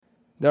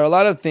There are a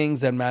lot of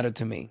things that matter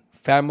to me: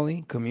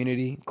 family,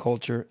 community,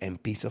 culture,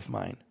 and peace of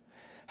mind.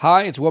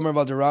 Hi, it's Wilmer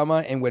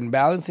Valderrama, and when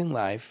balancing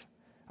life,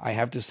 I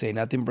have to say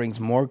nothing brings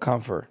more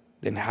comfort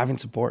than having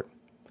support.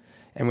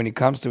 And when it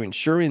comes to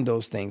ensuring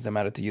those things that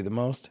matter to you the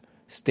most,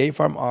 State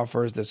Farm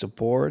offers the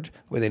support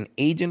with an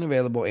agent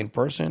available in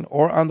person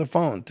or on the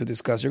phone to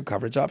discuss your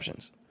coverage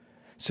options.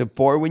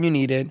 Support when you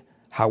need it,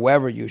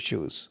 however you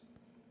choose.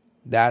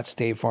 That's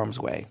State Farm's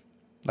way.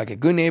 Like a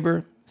good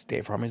neighbor,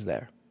 State Farm is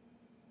there.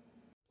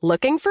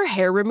 Looking for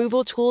hair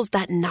removal tools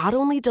that not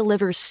only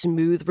deliver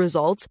smooth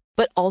results,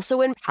 but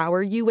also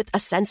empower you with a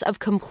sense of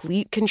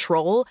complete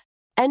control?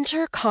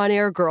 Enter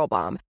Conair Girl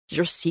Bomb,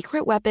 your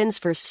secret weapons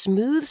for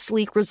smooth,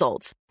 sleek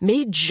results,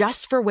 made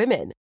just for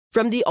women.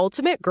 From the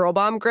ultimate Girl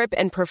Bomb grip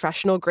and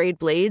professional-grade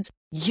blades,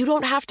 you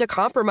don't have to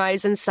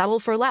compromise and settle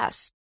for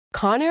less.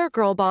 Conair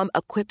Girl Bomb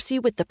equips you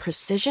with the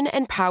precision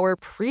and power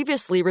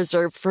previously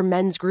reserved for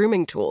men's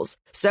grooming tools.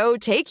 So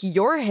take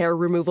your hair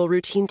removal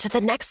routine to the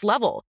next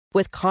level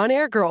with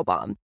Conair Girl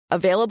Bomb.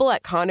 Available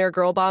at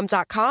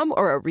ConairGirlBomb.com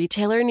or a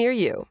retailer near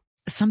you.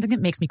 Something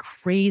that makes me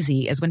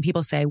crazy is when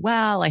people say,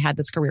 well, I had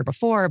this career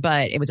before,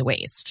 but it was a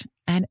waste.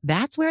 And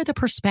that's where the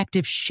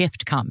perspective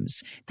shift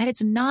comes, that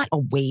it's not a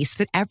waste,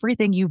 that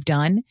everything you've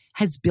done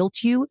has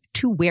built you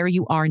to where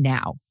you are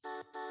now.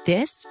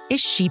 This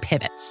is She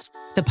Pivots,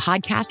 the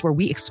podcast where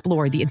we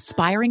explore the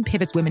inspiring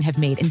pivots women have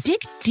made and dig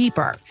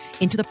deeper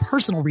into the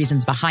personal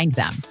reasons behind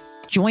them.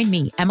 Join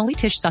me, Emily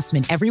Tish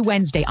Sussman, every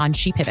Wednesday on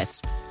She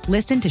Pivots.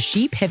 Listen to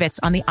She Pivots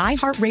on the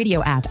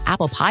iHeartRadio app,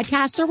 Apple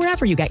Podcasts, or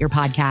wherever you get your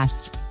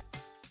podcasts.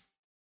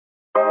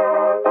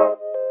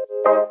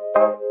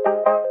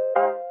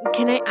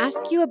 Can I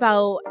ask you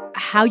about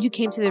how you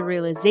came to the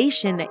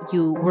realization that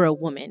you were a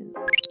woman?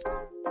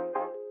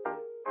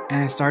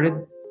 And I started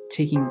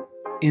taking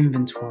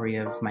inventory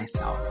of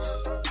myself,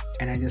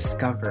 and I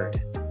discovered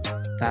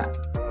that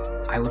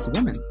I was a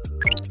woman.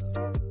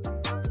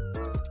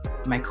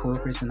 My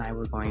coworkers and I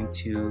were going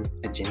to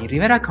a Jenny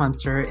Rivera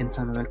concert in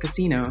San Manuel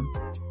Casino,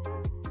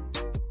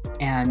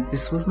 and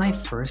this was my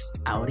first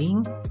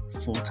outing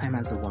full-time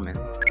as a woman.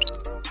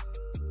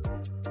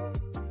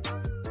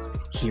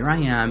 Here I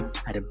am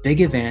at a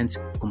big event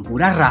con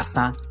pura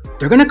raza.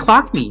 They're gonna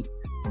clock me.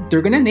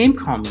 They're gonna name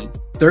call me.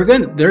 They're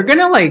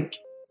gonna like,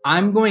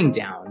 I'm going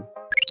down.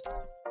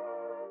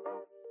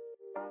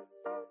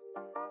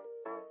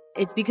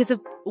 It's because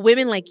of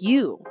women like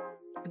you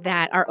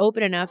that are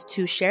open enough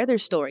to share their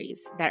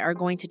stories that are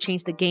going to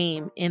change the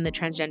game in the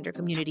transgender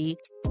community.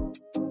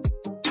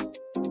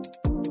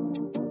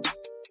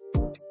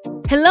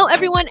 Hello,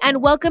 everyone,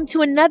 and welcome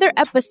to another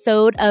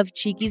episode of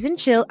Chiquis and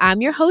Chill.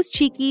 I'm your host,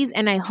 Chiquis,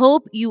 and I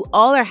hope you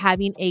all are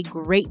having a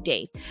great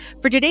day.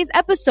 For today's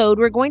episode,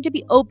 we're going to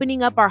be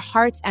opening up our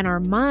hearts and our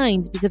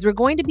minds because we're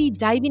going to be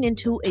diving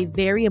into a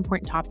very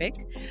important topic,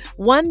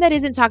 one that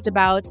isn't talked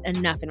about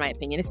enough, in my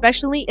opinion,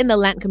 especially in the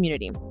Latin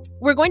community.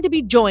 We're going to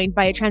be joined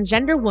by a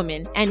transgender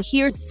woman and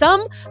hear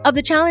some of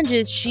the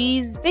challenges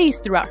she's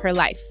faced throughout her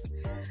life.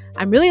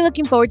 I'm really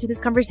looking forward to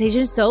this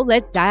conversation, so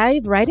let's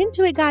dive right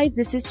into it, guys.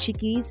 This is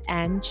Chiquis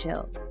and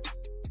Chill.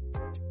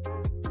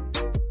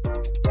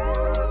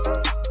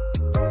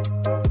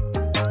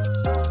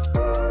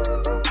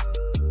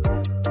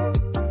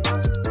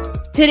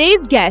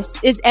 Today's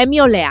guest is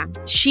Emi Olea.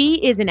 She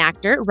is an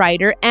actor,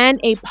 writer, and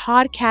a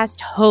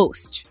podcast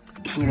host.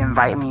 He'd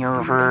invite me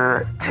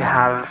over to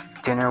have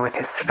dinner with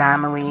his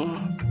family.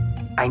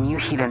 I knew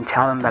he didn't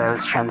tell them that I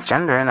was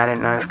transgender, and I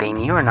didn't know if they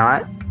knew or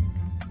not.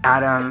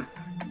 Adam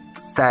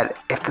said,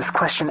 if this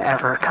question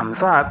ever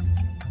comes up,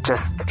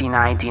 just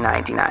deny.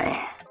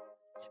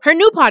 Her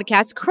new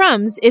podcast,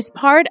 Crumbs, is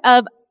part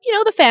of,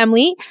 the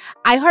family,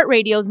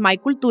 iHeartRadio's My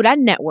Cultura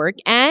network,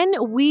 and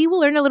we will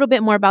learn a little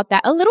bit more about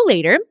that a little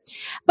later.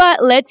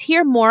 But let's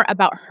hear more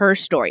about her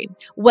story.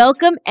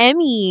 Welcome,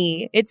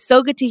 Emi. It's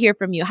so good to hear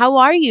from you. How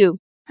are you?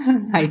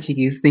 Hi,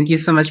 Chiquis. Thank you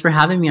so much for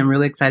having me. I'm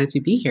really excited to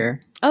be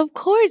here. Of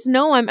course.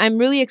 No, I'm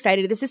really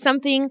excited. This is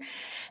something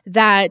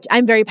that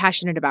I'm very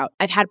passionate about.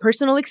 I've had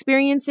personal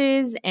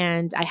experiences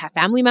and I have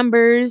family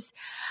members.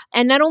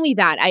 And not only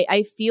that,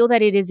 I feel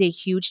that it is a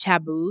huge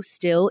taboo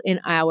still in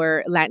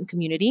our Latin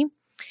community.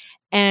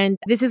 And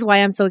this is why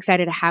I'm so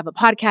excited to have a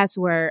podcast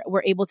where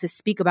we're able to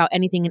speak about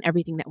anything and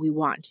everything that we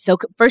want. So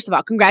first of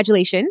all,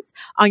 congratulations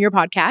on your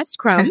podcast,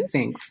 Crumbs.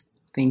 Thanks.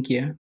 Thank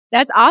you.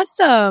 That's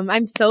awesome.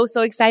 I'm so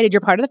excited. You're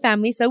part of the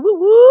family. So woo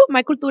woo,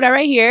 my cultura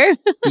right here.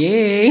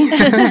 Yay.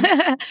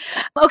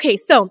 Okay,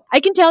 so I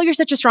can tell you're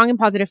such a strong and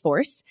positive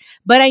force,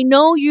 but I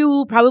know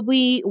you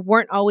probably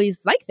weren't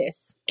always like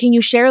this. Can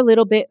you share a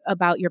little bit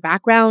about your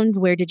background?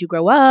 Where did you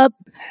grow up?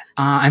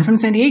 I'm from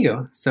San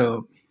Diego,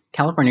 so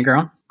California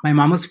girl. My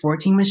mom was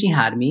 14 when she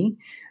had me.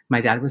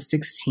 My dad was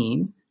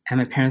 16. And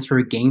my parents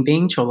were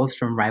gangbang cholos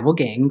from rival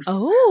gangs.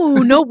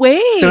 Oh, no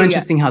way. So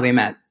interesting how they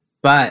met.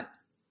 But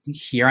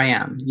here I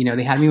am.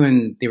 They had me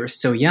when they were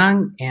so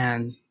young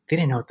and they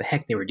didn't know what the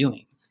heck they were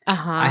doing.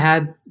 I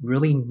had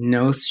really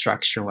no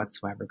structure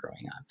whatsoever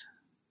growing up.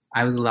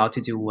 I was allowed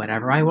to do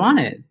whatever I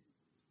wanted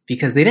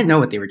because they didn't know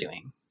what they were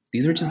doing.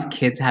 These were just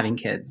kids having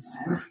kids.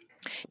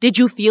 Did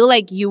you feel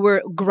like you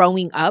were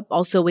growing up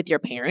also with your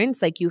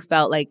parents? Like you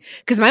felt like,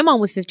 because my mom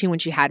was 15 when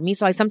she had me.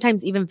 So I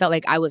sometimes even felt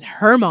like I was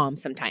her mom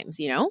sometimes,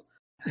 you know?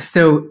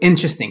 So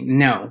interesting.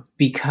 No,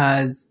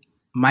 because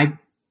my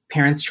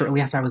parents,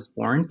 shortly after I was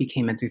born,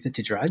 became addicted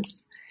to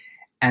drugs.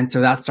 And so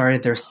that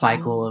started their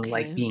cycle of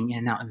like being in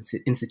and out of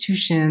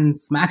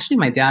institutions. Actually,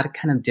 my dad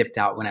kind of dipped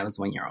out when I was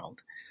 1 year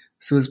old.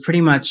 So it was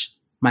pretty much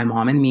my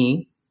mom and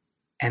me.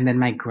 And then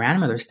my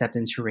grandmother stepped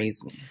in to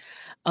raise me.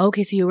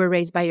 Okay, so you were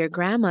raised by your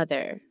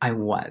grandmother. I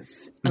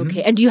was.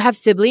 Okay. And do you have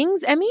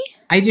siblings, Emmy?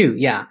 I do,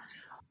 yeah.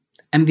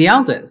 I'm the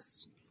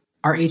eldest.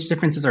 Our age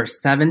differences are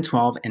 7,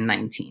 12, and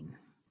 19.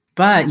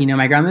 But,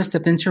 my grandmother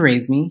stepped in to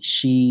raise me.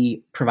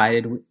 She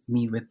provided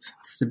me with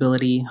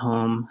stability,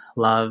 home,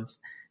 love,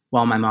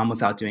 while my mom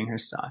was out doing her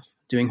stuff,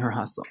 doing her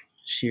hustle.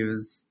 She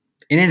was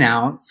in and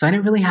out. So I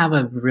didn't really have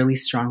a really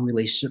strong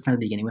relationship from the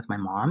beginning with my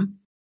mom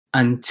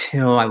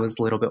until I was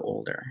a little bit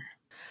older.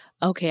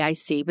 Okay, I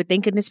see. But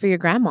thank goodness for your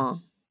grandma.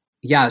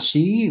 Yeah,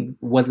 she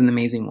was an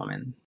amazing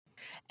woman.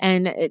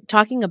 And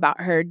talking about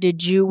her,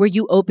 were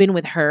you open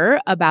with her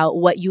about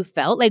what you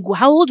felt? Like,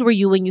 how old were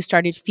you when you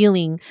started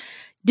feeling?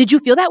 Did you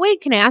feel that way?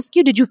 Can I ask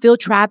you? Did you feel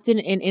trapped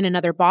in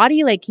another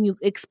body? Like, can you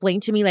explain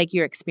to me like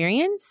your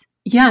experience?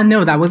 Yeah,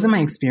 no, that wasn't my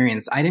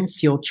experience. I didn't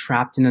feel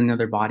trapped in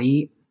another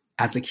body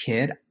as a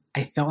kid.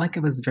 I felt like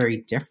it was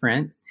very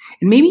different.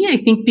 And maybe I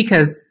think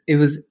because it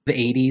was the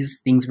 80s,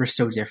 things were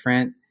so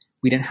different.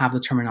 We didn't have the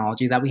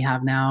terminology that we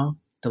have now.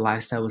 The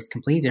lifestyle was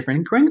completely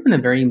different. Growing up in a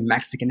very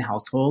Mexican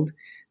household,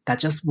 that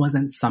just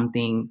wasn't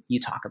something you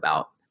talk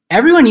about.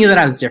 Everyone knew that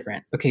I was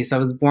different. Okay, so I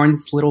was born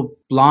this little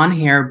blonde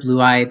hair,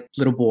 blue-eyed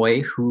little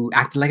boy who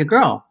acted like a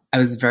girl. I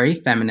was very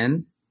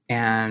feminine.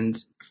 And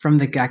from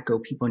the get-go,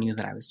 people knew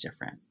that I was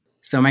different.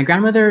 So my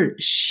grandmother,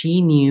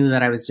 she knew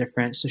that I was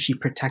different. So she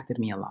protected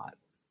me a lot,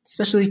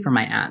 especially for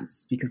my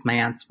aunts, because my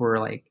aunts were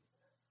like,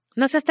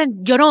 no seas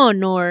tan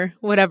llorón or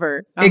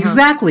whatever.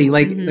 Exactly.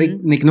 Like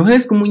no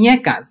juegues con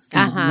muñecas.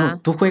 No,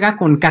 tú juega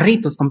con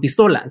carritos, con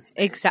pistolas.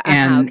 Exactly.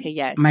 And okay,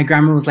 yes. My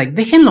grandma was like,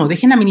 dejen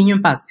a mi niño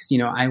en paz.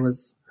 Because, I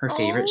was her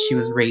favorite. She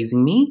was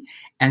raising me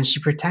and she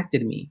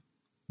protected me.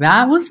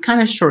 That was kind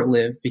of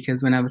short-lived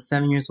because when I was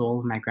 7 years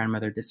old, my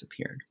grandmother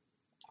disappeared.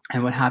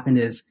 And what happened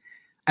is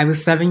I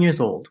was 7 years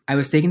old. I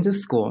was taken to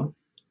school.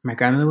 My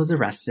grandmother was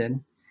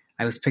arrested.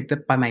 I was picked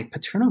up by my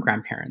paternal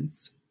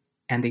grandparents.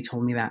 And they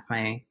told me that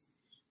my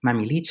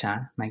Mami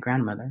Licha, my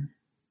grandmother,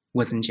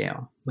 was in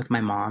jail with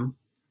my mom,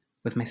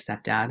 with my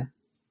stepdad,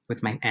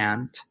 with my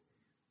aunt,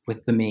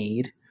 with the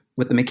maid,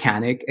 with the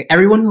mechanic.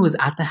 Everyone who was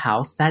at the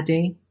house that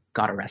day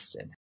got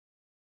arrested.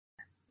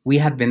 We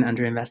had been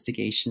under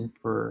investigation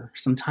for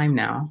some time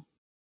now.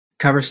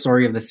 Cover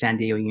story of the San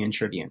Diego Union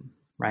Tribune,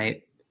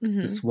 right? Mm-hmm.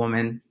 This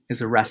woman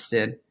is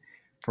arrested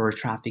for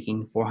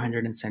trafficking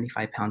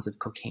 475 pounds of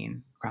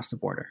cocaine across the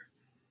border.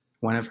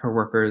 One of her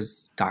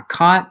workers got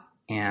caught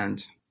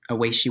and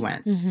away she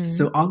went. Mm-hmm.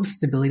 So all the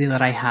stability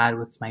that I had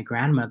with my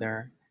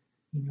grandmother,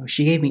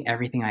 she gave me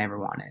everything I ever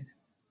wanted.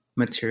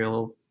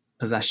 Material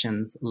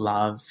possessions,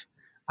 love.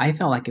 I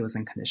felt like it was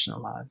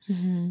unconditional love.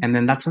 Mm-hmm. And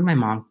then that's when my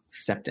mom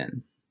stepped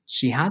in.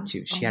 She had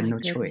to. She had no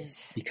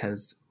choice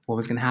because what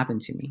was going to happen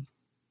to me?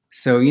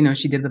 So,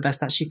 she did the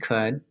best that she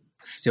could,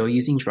 still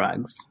using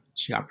drugs.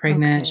 She got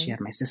pregnant. Okay. She had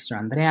my sister,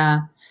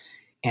 Andrea.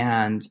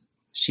 And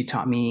she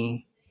taught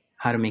me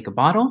how to make a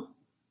bottle,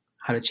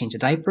 how to change a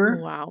diaper.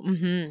 Wow.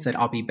 Mm-hmm. Said,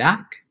 I'll be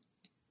back.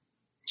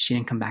 She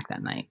didn't come back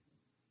that night.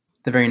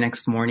 The very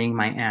next morning,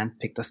 my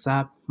aunt picked us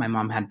up. My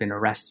mom had been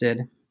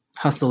arrested,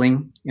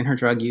 hustling in her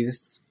drug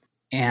use.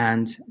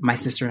 And my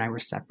sister and I were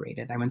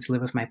separated. I went to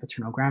live with my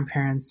paternal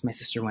grandparents. My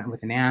sister went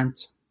with an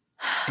aunt.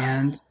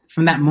 And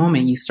from that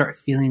moment, you start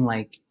feeling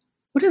like,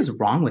 what is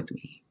wrong with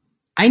me?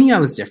 I knew I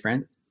was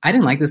different. I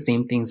didn't like the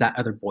same things that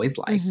other boys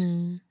liked.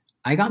 Mm-hmm.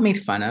 I got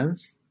made fun of,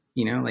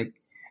 like,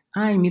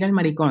 ay, mira el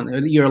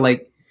maricón. You're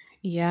like,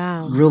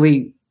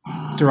 really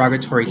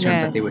derogatory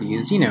terms that they would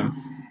use,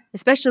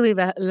 Especially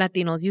the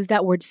Latinos use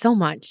that word so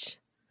much.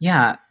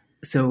 Yeah.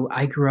 So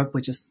I grew up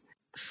with just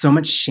so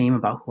much shame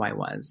about who I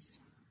was.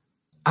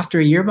 After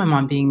a year of my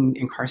mom being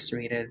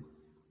incarcerated,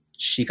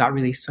 she got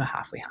released to a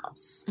halfway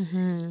house.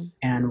 Mm-hmm.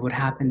 And what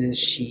happened is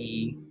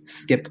she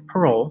skipped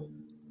parole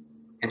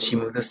and she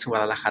moved us to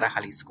Guadalajara,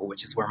 Jalisco,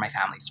 which is where my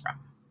family's from.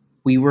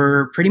 We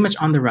were pretty much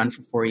on the run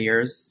for 4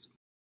 years.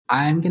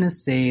 I'm going to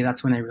say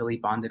that's when I really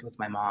bonded with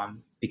my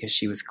mom because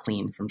she was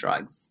clean from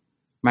drugs.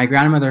 My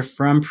grandmother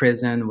from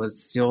prison was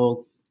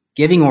still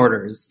giving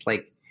orders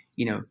like,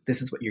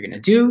 this is what you're going to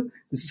do.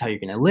 This is how you're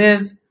going to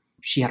live.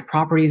 She had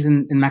properties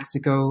in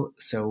Mexico,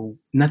 so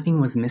nothing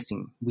was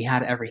missing. We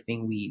had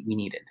everything we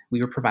needed.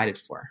 We were provided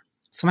for.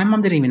 So my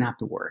mom didn't even have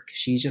to work.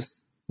 She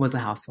just was a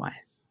housewife.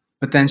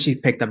 But then she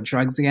picked up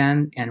drugs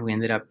again, and we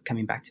ended up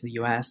coming back to the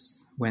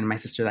U.S. when my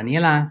sister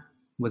Daniela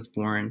was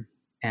born,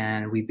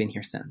 and we've been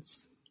here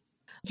since.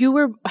 You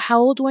were how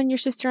old when your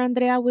sister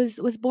Andrea was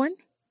born,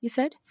 you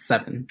said?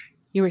 7.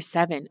 You were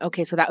 7.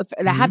 Okay, so that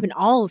happened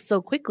all so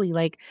quickly,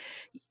 like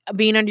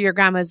being under your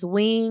grandma's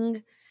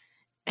wing.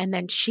 And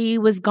then she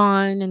was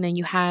gone. And then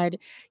you had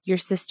your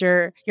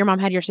mom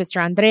had your sister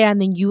Andrea.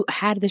 And then you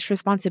had this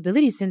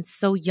responsibility since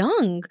so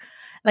young.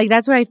 Like,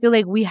 that's where I feel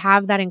like we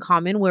have that in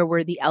common, where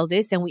we're the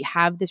eldest and we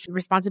have this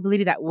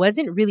responsibility that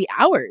wasn't really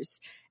ours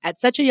at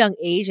such a young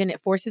age. And it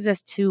forces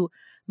us to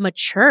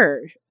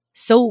mature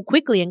so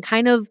quickly and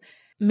kind of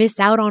miss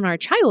out on our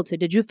childhood.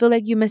 Did you feel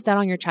like you missed out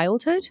on your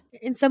childhood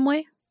in some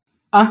way?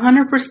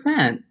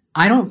 100%.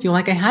 I don't feel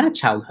like I had a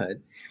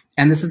childhood.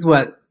 And this is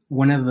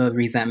one of the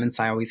resentments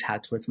I always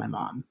had towards my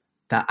mom,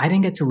 that I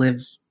didn't get to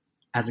live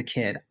as a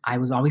kid. I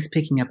was always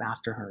picking up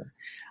after her.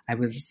 I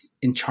was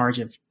in charge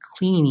of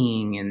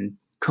cleaning and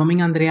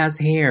combing Andrea's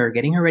hair,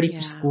 getting her ready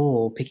for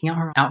school, picking out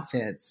her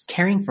outfits,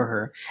 caring for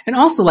her. And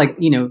also, like,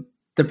 you know,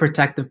 the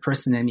protective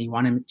person in me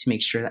wanted to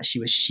make sure that she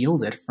was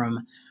shielded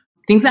from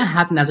things that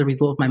happened as a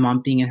result of my mom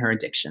being in her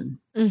addiction.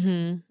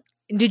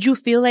 Mm-hmm. Did you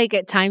feel like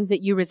at times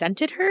that you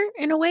resented her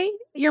in a way,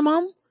 your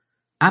mom?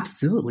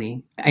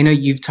 Absolutely. I know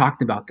you've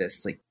talked about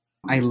this. Like,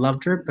 I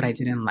loved her, but I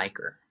didn't like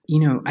her. You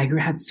know, I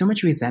had so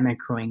much resentment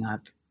growing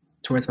up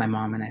towards my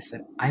mom. And I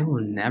said, I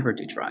will never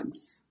do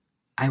drugs.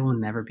 I will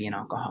never be an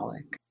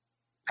alcoholic.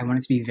 I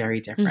wanted to be very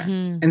different.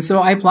 Mm-hmm. And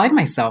so I applied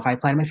myself.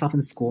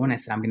 in school and I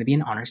said, I'm going to be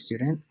an honor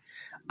student.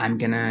 I'm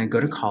going to go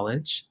to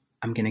college.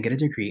 I'm going to get a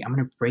degree. I'm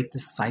going to break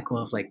this cycle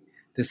of like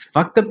this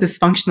fucked up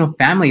dysfunctional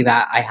family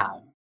that I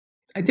have.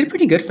 I did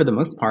pretty good for the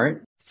most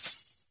part.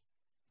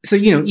 So,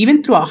 you know,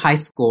 even throughout high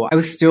school, I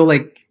was still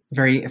like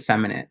very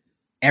effeminate.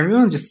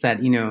 Everyone just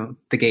said, you know,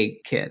 the gay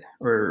kid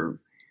or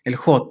el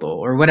joto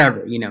or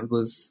whatever, you know,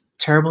 those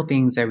terrible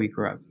things that we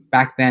grew up.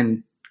 Back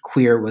then,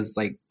 queer was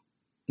like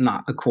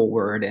not a cool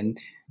word, and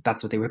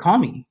that's what they would call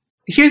me.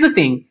 Here's the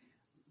thing.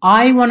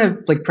 I want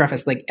to like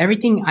preface, like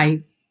everything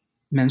I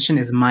mention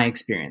is my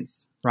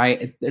experience,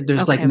 right?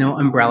 There's like no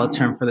umbrella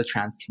term for the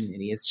trans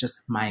community. It's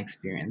just my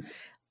experience.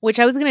 Which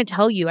I was going to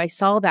tell you, I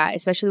saw that,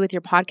 especially with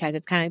your podcast.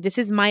 It's kind of, this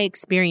is my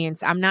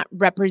experience. I'm not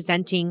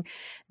representing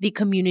the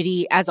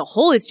community as a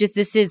whole. It's just,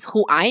 this is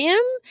who I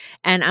am.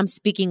 And I'm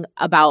speaking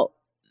about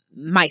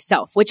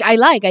myself, which I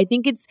like. I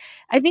think it's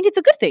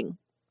a good thing.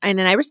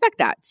 And I respect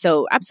that.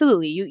 So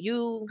absolutely.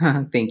 You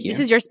Thank you. This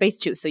is your space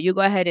too. So you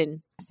go ahead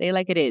and say it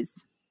like it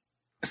is.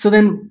 So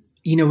then,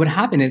 you know, what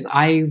happened is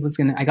I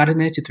got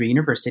admitted to 3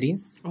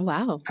 universities. Oh,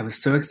 wow. I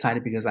was so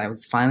excited because I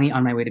was finally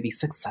on my way to be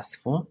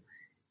successful.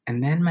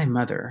 And then my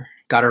mother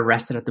got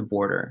arrested at the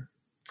border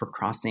for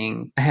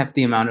crossing a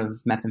hefty amount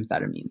of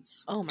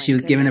methamphetamines. Oh my She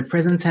was given a goodness.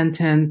 prison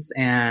sentence,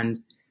 and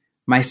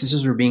my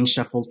sisters were being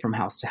shuffled from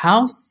house to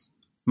house.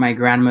 My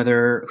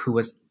grandmother, who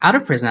was out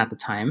of prison at the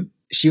time,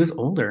 she was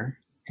older.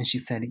 And she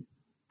said,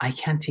 I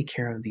can't take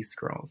care of these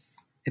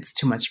girls. It's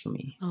too much for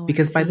me. Oh,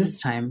 because by this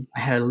time,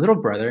 I had a little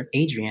brother,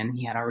 Adrian.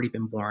 He had already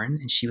been born,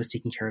 and she was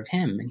taking care of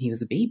him, and he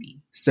was a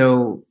baby.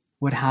 So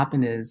what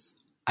happened is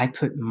I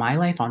put my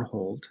life on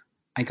hold.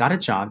 I got a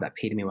job that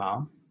paid me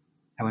well.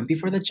 I went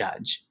before the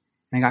judge,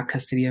 and I got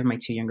custody of my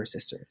 2 younger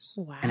sisters.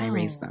 Wow. And I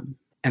raised them.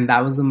 And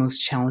that was the most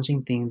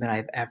challenging thing that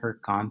I've ever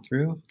gone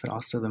through, but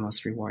also the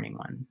most rewarding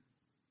one.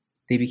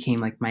 They became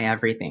like my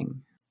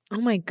everything.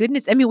 Oh my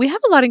goodness. I mean, we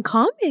have a lot in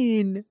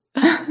common.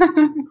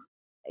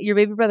 Your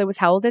baby brother was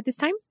how old at this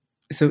time?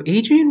 So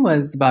Adrian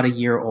was about a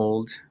year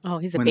old. Oh,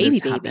 he's a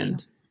baby.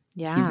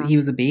 Yeah. He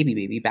was a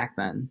baby back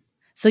then.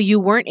 So you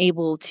weren't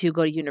able to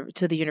go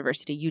to the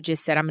university. You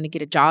just said, I'm going to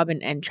get a job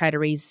and try to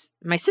raise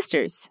my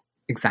sisters.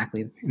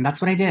 Exactly. And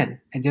that's what I did.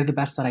 I did the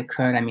best that I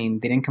could. I mean,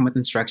 they didn't come with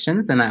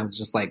instructions, and I was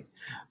just like,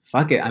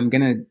 fuck it. I'm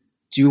going to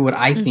do what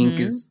I think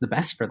is the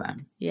best for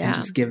them. Yeah. And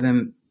just give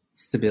them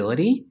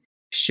stability,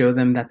 show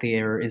them that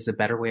there is a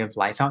better way of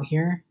life out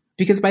here.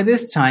 Because by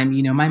this time,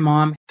 you know, my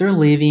mom, they're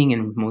living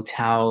in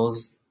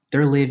motels,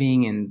 they're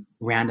living in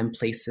random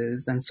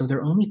places. And so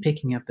they're only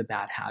picking up the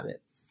bad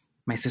habits.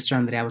 My sister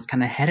Andrea was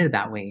kind of headed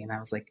that way. And I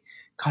was like,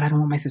 God, I don't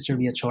want my sister to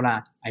be a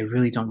chola. I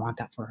really don't want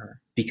that for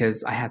her.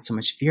 Because I had so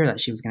much fear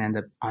that she was going to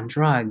end up on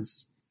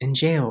drugs, in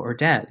jail, or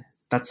dead.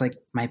 That's like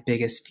my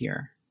biggest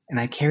fear. And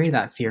I carried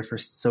that fear for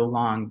so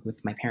long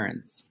with my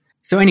parents.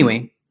 So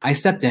anyway, I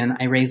stepped in,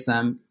 I raised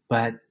them,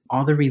 but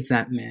all the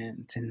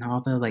resentment and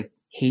all the like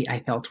hate I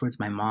felt towards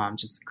my mom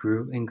just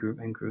grew and grew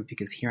and grew,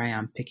 because here I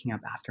am picking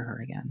up after her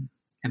again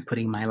and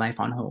putting my life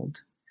on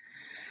hold.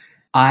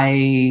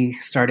 I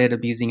started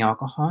abusing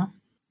alcohol.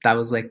 That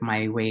was like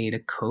my way to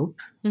cope.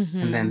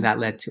 And then that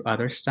led to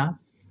other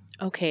stuff.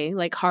 Okay,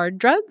 like hard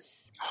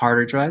drugs?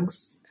 Harder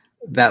drugs.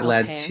 That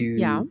led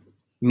to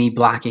me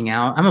blacking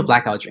out. I'm a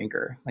blackout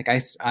drinker. Like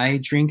I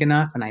drink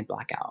enough and I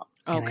black out.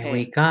 And I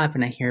wake up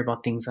and I hear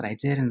about things that I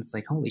did, and it's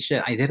like, holy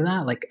shit, I did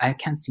that? Like, I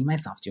can't see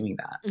myself doing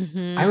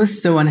that. I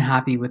was so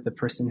unhappy with the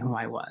person who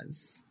I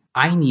was.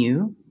 I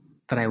knew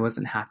that I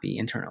wasn't happy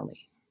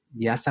internally.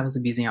 Yes, I was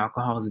abusing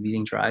alcohol, I was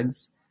abusing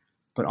drugs,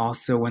 but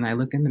also when I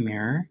looked in the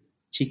mirror,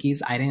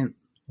 Chiquis, I didn't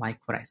like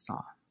what I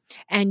saw.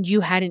 And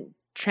you hadn't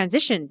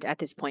transitioned at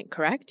this point,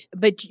 correct?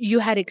 But you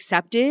had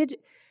accepted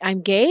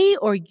I'm gay,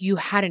 or you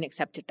hadn't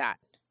accepted that?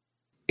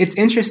 It's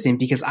interesting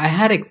because I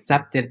had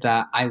accepted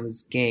that I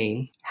was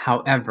gay.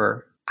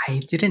 However, I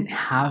didn't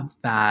have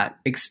that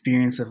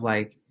experience of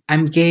like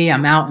I'm gay,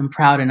 I'm out and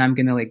proud, and I'm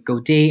gonna like go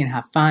date and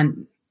have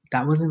fun.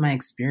 That wasn't my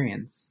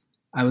experience.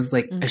 I was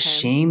like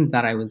ashamed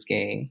that I was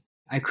gay.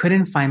 I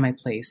couldn't find my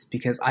place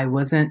because I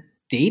wasn't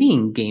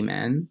dating gay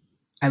men.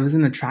 I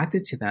wasn't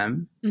attracted to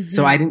them.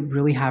 So I didn't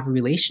really have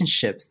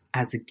relationships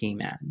as a gay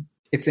man.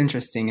 It's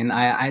interesting. And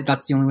I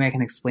that's the only way I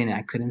can explain it.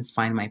 I couldn't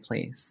find my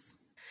place.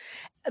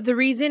 The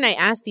reason I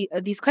asked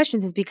these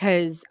questions is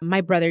because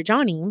my brother,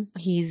 Johnny,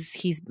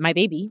 he's my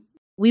baby.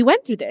 We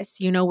went through this,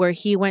 where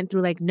he went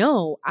through like,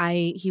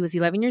 he was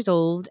 11 years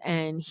old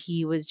and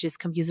he was just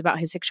confused about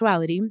his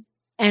sexuality.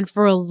 And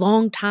for a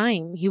long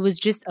time, he was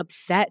just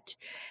upset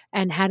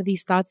and had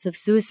these thoughts of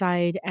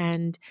suicide.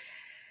 And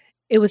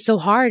it was so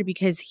hard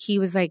because he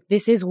was like,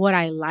 this is what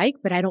I like,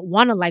 but I don't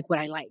want to like what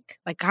I like.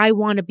 Like, I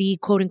want to be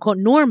quote unquote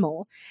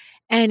normal.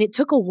 And it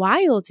took a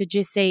while to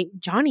just say,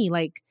 Johnny,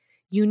 like,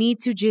 you need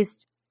to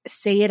just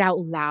say it out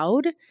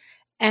loud.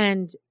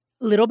 And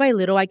little by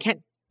little, I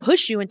can't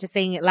push you into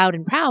saying it loud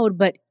and proud,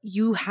 but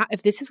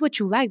if this is what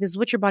you like, this is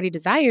what your body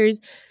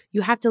desires,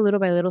 you have to little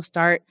by little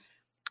start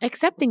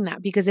accepting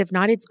that, because if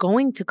not, it's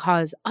going to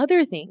cause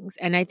other things.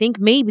 And I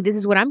think maybe this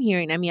is what I'm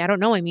hearing. I mean, I don't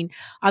know. I mean,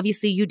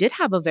 obviously you did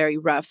have a very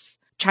rough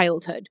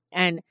childhood,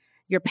 and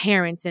your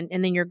parents and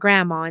then your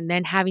grandma, and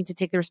then having to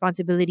take the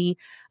responsibility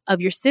of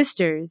your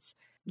sisters.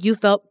 You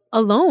felt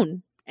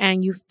alone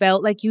and you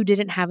felt like you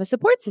didn't have a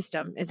support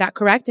system. Is that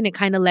correct? And it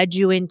kind of led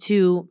you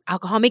into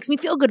alcohol makes me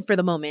feel good for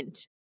the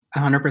moment.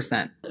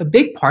 100%. A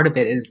big part of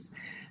it is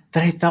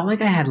that I felt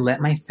like I had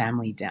let my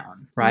family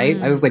down, right?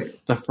 I was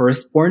like the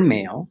firstborn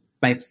male.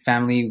 My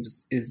family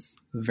is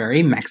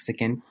very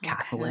Mexican,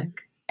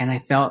 Catholic, and I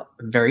felt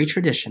very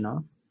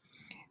traditional.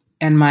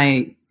 And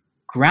my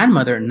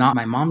grandmother, not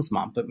my mom's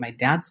mom, but my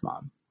dad's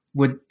mom,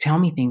 would tell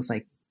me things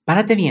like,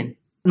 párate bien,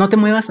 no te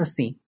muevas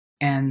así,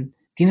 and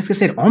tienes que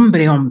ser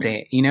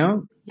hombre,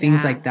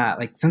 things like that.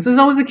 Like, since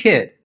I was a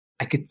kid,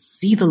 I could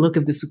see the look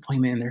of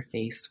disappointment in their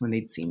face when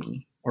they'd see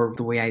me, or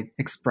the way I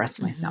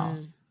express myself.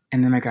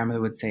 And then my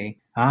grandmother would say,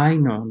 ay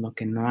no, lo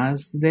que no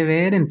has de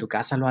ver en tu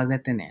casa lo has de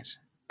tener.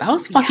 That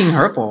was fucking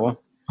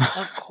hurtful.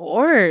 Of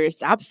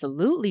course.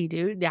 Absolutely,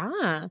 dude.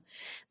 Yeah.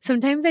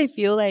 Sometimes I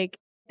feel like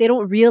they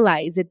don't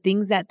realize the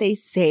things that they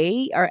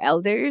say, our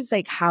elders,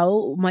 like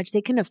how much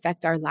they can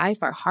affect our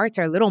life, our hearts,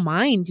 our little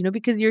minds,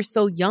 because you're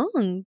so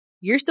young.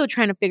 You're still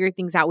trying to figure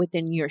things out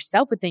within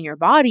yourself, within your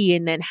body.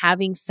 And then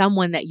having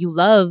someone that you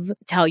love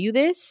tell you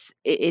this,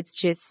 it's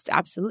just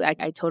absolutely,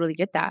 I totally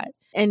get that.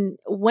 And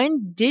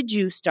when did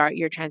you start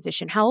your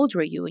transition? How old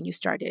were you when you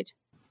started?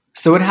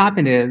 So what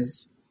happened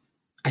is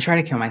I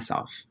tried to kill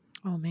myself.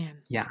 Oh, man.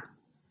 Yeah.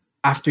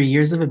 After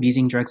years of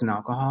abusing drugs and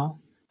alcohol,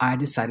 I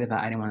decided that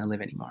I didn't want to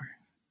live anymore.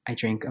 I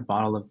drank a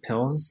bottle of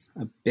pills,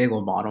 a big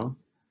old bottle.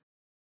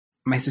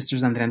 My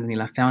sisters Andrea and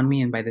Danila found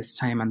me, and by this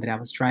time Andrea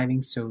was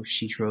driving, so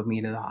she drove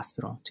me to the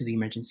hospital, to the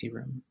emergency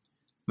room.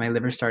 My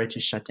liver started to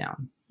shut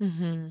down.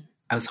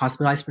 I was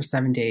hospitalized for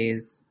 7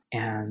 days,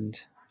 and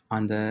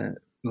on the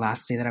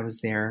last day that I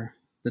was there,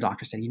 the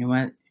doctor said, you know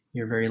what?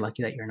 You're very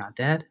lucky that you're not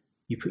dead.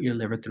 You put your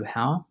liver through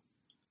hell.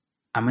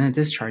 I'm going to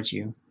discharge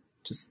you.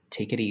 Just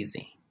take it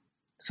easy.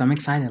 So I'm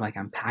excited. Like,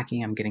 I'm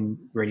packing. I'm getting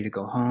ready to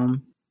go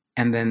home.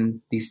 And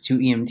then these two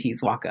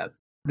EMTs walk up.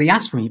 They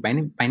asked for me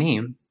by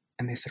name.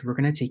 And they said, we're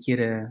going to take you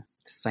to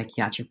the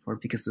psychiatric ward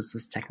because this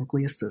was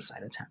technically a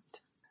suicide attempt.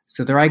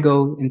 So there I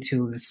go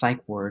into the psych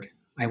ward.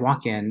 I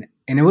walk in,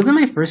 and it wasn't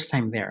my first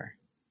time there.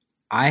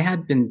 I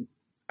had been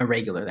a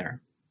regular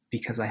there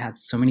because I had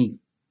so many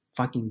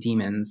fucking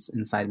demons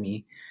inside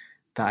me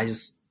that I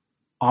just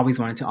always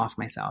wanted to off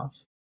myself.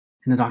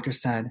 And the doctor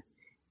said,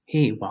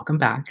 hey, welcome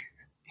back.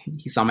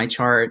 He saw my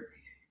chart.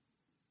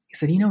 He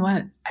said, you know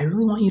what? I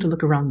really want you to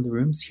look around the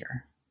rooms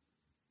here.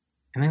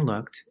 And I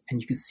looked, and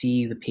you could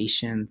see the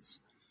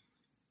patients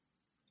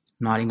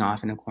nodding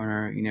off in a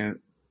corner,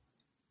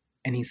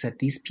 And he said,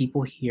 these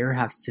people here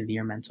have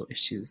severe mental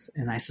issues.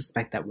 And I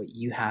suspect that what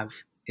you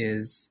have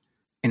is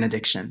an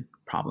addiction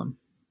problem.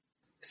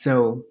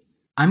 So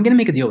I'm going to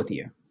make a deal with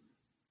you.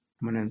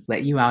 I'm going to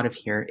let you out of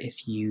here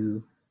if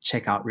you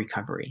check out a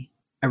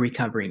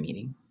recovery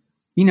meeting.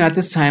 At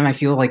this time, I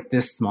feel like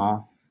this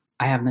small.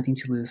 I have nothing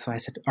to lose. So I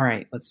said, all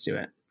right, let's do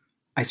it.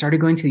 I started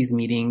going to these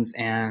meetings,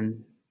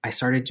 and I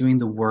started doing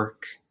the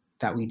work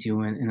that we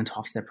do in the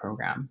 12-step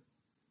program.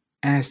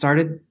 And I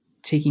started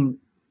taking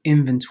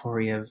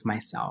inventory of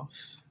myself.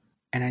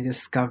 And I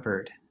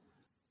discovered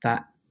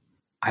that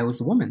I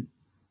was a woman.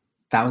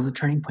 That was a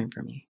turning point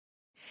for me.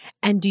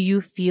 And do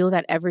you feel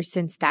that ever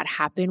since that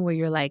happened, where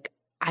you're like,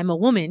 I'm a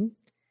woman,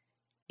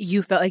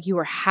 you felt like you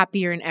were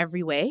happier in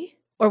every way?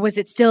 Or was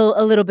it still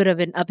a little bit of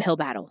an uphill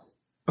battle?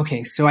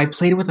 Okay, so I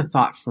played with the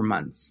thought for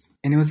months.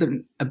 And it was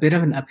a bit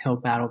of an uphill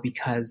battle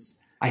because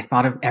I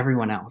thought of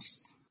everyone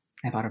else.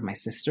 I thought of my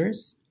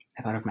sisters.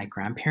 I thought of my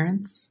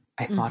grandparents.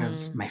 I thought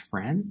of my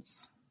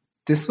friends.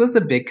 This was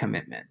a big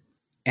commitment.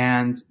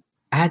 And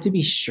I had to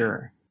be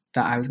sure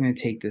that I was going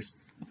to take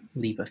this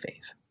leap of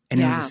faith. And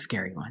it was a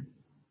scary one.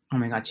 Oh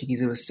my God,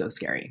 Chiquis, it was so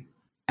scary.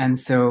 And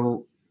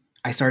so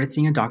I started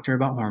seeing a doctor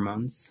about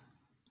hormones.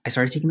 I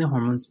started taking the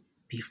hormones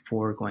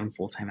before going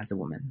full-time as a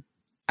woman.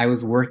 I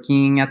was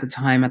working at the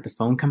time at the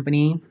phone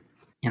company,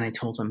 and I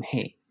told them,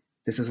 hey,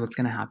 this is what's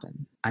going to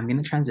happen. I'm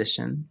going to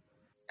transition.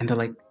 And they're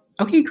like,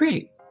 okay,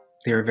 great.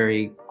 They were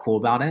very cool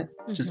about it.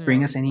 Mm-hmm. Just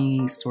bring us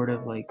any sort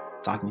of like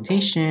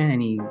documentation,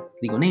 any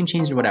legal name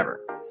change or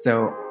whatever.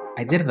 So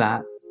I did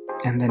that.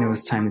 And then it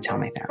was time to tell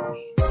my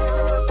family.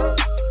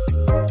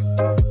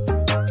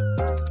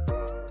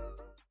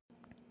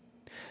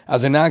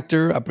 As an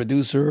actor, a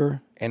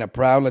producer, and a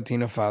proud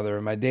Latino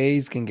father, my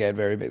days can get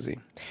very busy,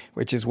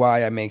 which is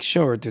why I make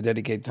sure to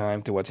dedicate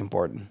time to what's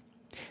important,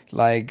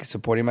 like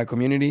supporting my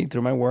community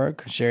through my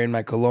work, sharing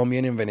my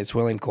Colombian and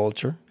Venezuelan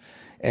culture,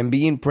 and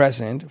being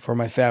present for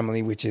my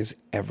family, which is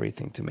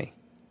everything to me.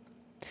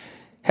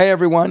 Hey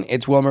everyone,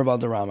 it's Wilmer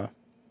Valderrama,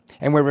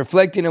 and we're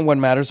reflecting on what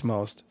matters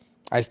most.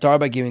 I start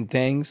by giving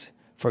thanks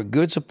for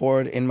good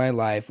support in my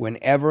life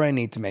whenever I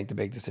need to make the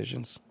big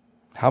decisions.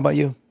 How about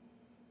you?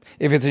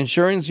 If it's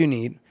insurance you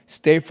need,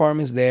 State Farm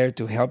is there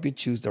to help you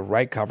choose the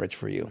right coverage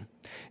for you.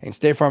 And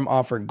State Farm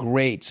offers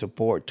great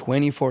support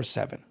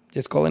 24/7.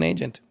 Just call an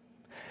agent.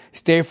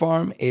 State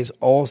Farm is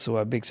also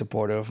a big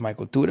supporter of my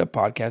Cultura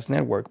podcast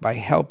network by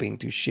helping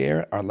to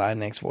share our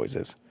Latinx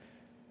voices.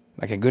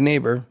 Like a good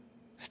neighbor,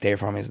 State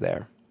Farm is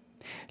there.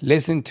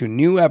 Listen to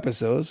new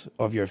episodes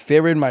of your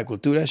favorite My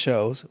Cultura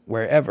shows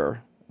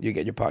wherever you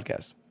get your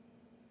podcasts.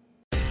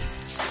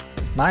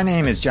 My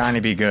name is Johnny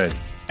B. Good,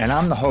 and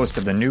I'm the host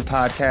of the new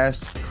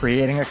podcast,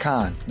 Creating a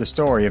Con, the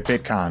story of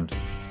Bitcon.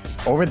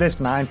 Over this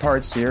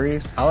 9-part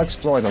series, I'll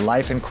explore the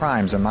life and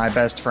crimes of my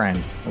best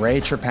friend,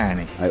 Ray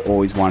Trapani. I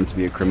always wanted to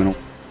be a criminal.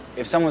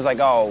 If someone's like,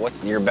 oh,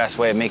 what's your best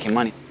way of making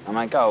money? I'm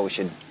like, oh, we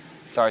should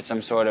start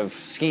some sort of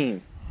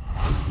scheme.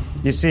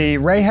 You see,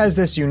 Ray has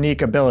this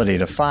unique ability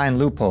to find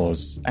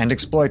loopholes and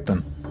exploit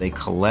them. They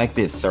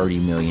collected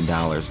 $30 million.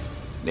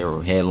 There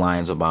were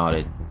headlines about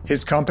it.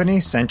 His company,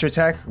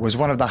 Centratech, was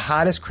one of the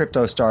hottest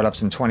crypto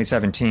startups in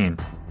 2017.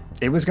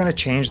 It was going to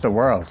change the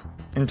world,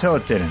 until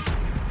it didn't.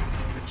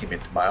 I came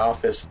into my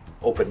office,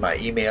 opened my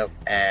email,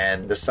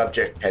 and the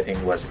subject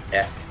heading was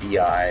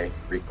FBI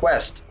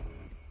request.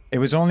 It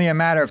was only a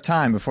matter of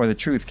time before the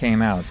truth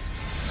came out.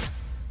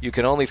 You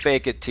can only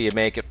fake it till you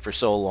make it for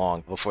so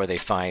long before they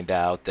find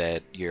out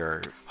that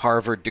your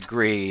Harvard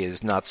degree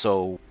is not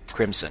so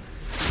crimson.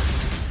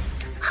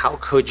 How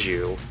could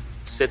you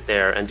sit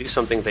there and do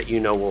something that you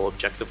know will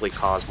objectively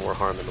cause more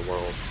harm in the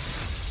world?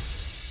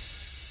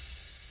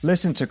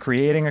 Listen to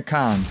Creating a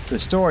Con, the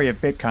story of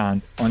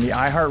Bitcon, on the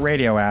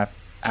iHeartRadio app,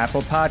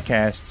 Apple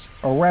Podcasts,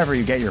 or wherever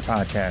you get your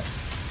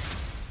podcasts.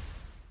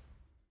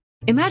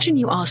 Imagine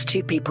you ask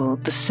two people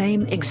the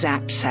same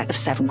exact set of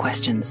 7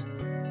 questions.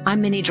 I'm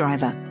Minnie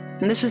Driver,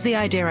 and this was the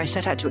idea I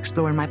set out to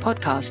explore in my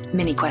podcast,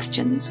 Minnie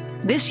Questions.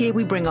 This year,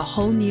 we bring a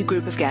whole new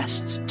group of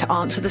guests to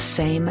answer the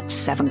same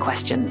 7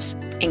 questions,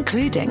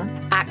 including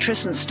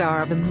actress and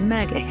star of the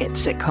mega-hit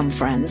sitcom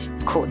Friends,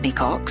 Courtney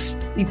Cox.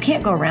 You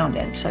can't go around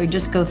it, so you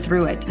just go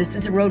through it. This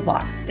is a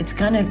roadblock. It's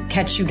going to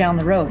catch you down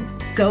the road.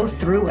 Go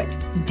through it.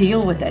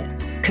 Deal with it.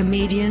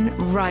 Comedian,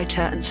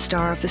 writer, and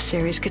star of the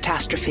series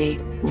Catastrophe,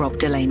 Rob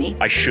Delaney.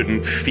 I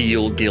shouldn't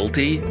feel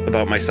guilty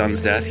about my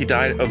son's death. He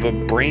died of a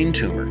brain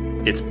tumor.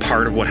 It's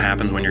part of what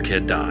happens when your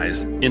kid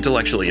dies.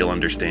 Intellectually, you'll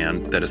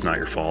understand that it's not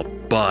your fault,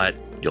 but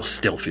you'll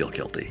still feel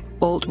guilty.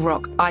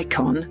 Alt-rock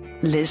icon,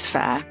 Liz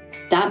Phair.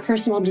 That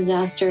personal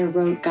disaster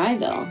wrote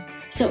Guyville.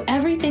 So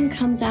everything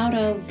comes out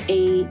of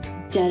a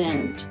dead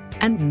end.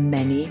 And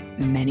many,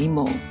 many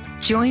more.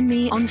 Join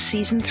me on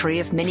Season 3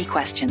 of Minnie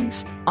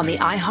Questions on the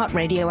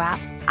iHeartRadio app,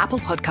 Apple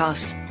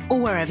Podcasts, or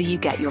wherever you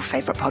get your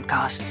favorite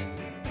podcasts.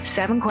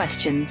 7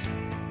 questions,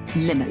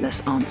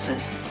 limitless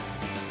answers.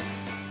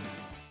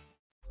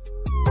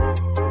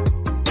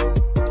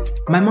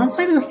 My mom's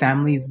side of the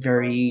family is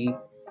very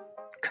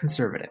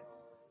conservative.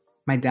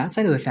 My dad's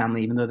side of the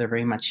family, even though they're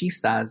very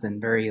machistas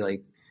and very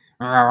like,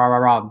 rah, rah, rah,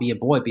 rah, be a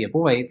boy,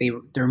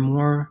 they're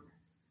more,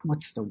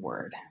 what's the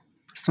word?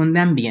 Son de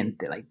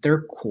ambiente. Like,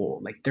 they're cool.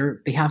 Like,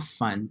 they have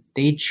fun.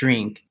 They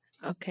drink.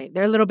 Okay.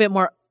 They're a little bit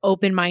more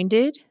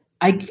open-minded?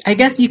 I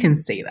guess you can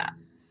say that.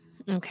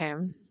 Okay.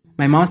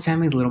 My mom's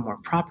family is a little more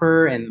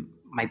proper, and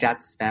my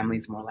dad's family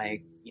is more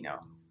like,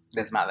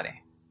 desmadre.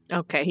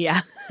 Okay,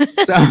 yeah.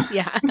 So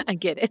yeah, I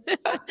get it.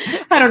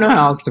 I don't know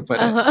how else to put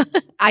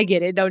it. I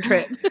get it. Don't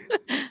trip.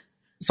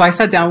 So I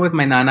sat down with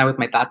my nana, with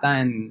my tata,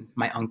 and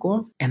my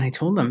uncle, and I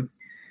told them,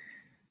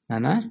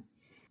 Nana,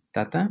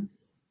 Tata,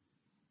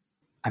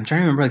 I'm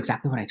trying to remember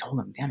exactly what I told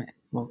them. Damn it.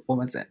 What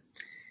was it?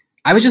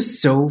 I was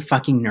just so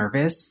fucking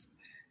nervous.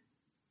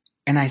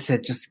 And I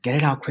said, just get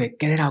it out quick.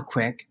 Get it out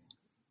quick.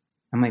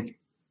 I'm like,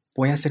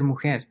 voy a ser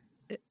mujer.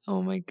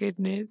 Oh my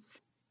goodness.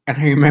 And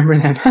I remember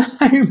them.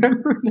 I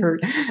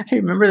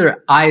remember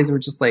their eyes were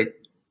just like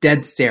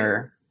dead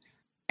stare.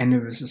 And there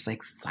was just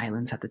like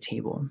silence at the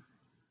table.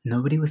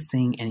 Nobody was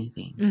saying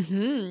anything.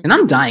 Mm-hmm. And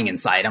I'm dying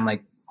inside. I'm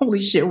like, holy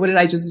shit, what did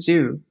I just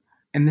do?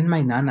 And then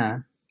my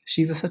nana,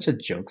 she's such a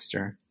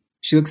jokester.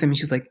 She looks at me,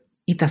 she's like,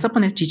 ¿Y te vas a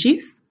poner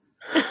chichis?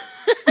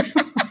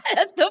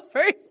 That's the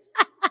first.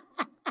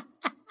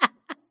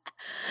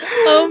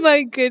 Oh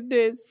my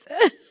goodness.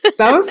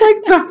 That was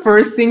like the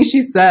first thing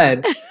she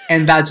said.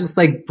 And that just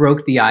like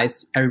broke the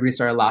ice. Everybody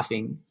started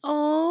laughing.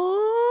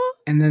 Oh.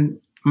 And then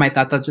my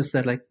tata just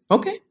said like,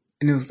 okay.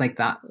 And it was like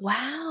that.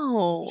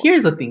 Wow.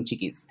 Here's the thing,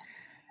 chiquis.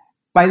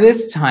 By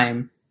this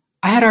time,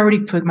 I had already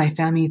put my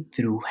family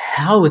through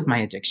hell with my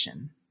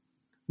addiction,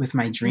 with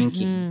my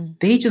drinking. Mm-hmm.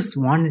 They just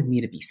wanted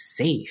me to be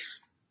safe.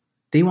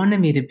 They wanted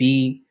me to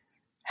be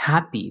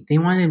happy. They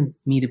wanted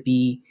me to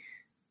be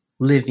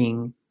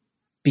living,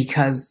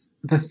 because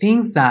the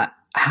things that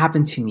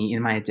happened to me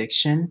in my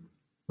addiction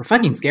were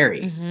fucking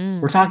scary. Mm-hmm.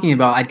 We're talking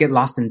about I'd get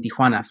lost in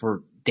Tijuana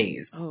for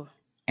days,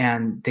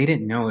 and they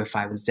didn't know if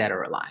I was dead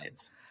or alive.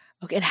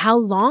 Okay, and how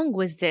long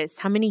was this?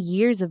 How many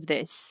years of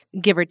this,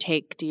 give or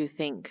take, do you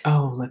think?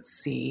 Oh, let's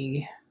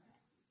see.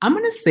 I'm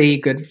going to say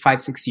good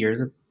 5-6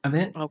 years of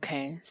it.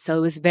 Okay,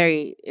 so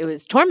it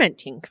was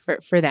tormenting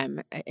for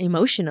them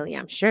emotionally,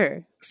 I'm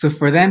sure. So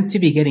for them to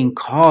be getting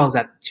calls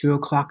at 2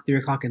 o'clock, 3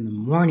 o'clock in the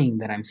morning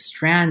that I'm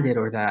stranded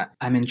or that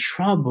I'm in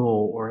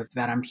trouble or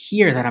that I'm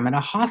here, that I'm in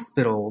a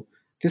hospital,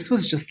 this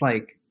was just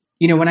like,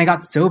 when I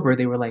got sober,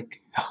 they were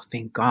like, oh,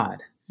 thank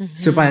God. Mm-hmm.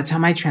 So by the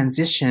time I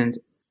transitioned,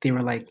 they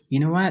were like, you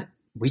know what?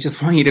 We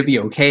just want you to be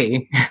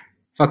okay.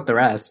 Fuck the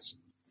rest.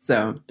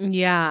 So.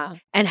 Yeah.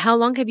 And how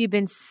long have you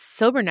been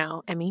sober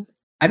now, Emmy?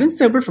 I've been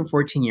sober for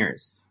 14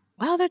 years.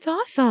 Wow, that's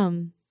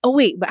awesome. Oh,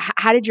 wait, but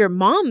how did your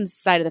mom's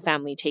side of the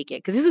family take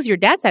it? Because this was your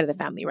dad's side of the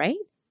family, right?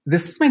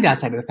 This is my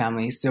dad's side of the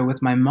family. So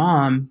with my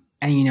mom,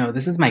 and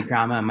this is my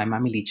grandma, my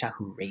mami Licha,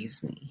 who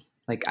raised me.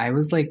 Like, I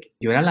was like,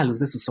 yo era la luz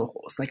de sus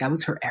ojos. Like, I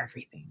was her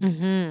everything.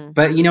 Mm-hmm.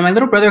 But, my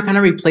little brother kind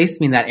of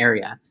replaced me in that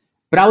area.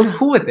 But I was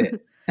cool with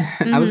it.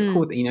 I was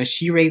cool with it.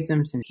 She raised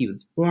him since he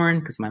was born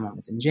because my mom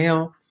was in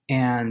jail.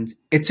 And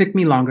it took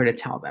me longer to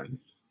tell them.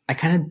 I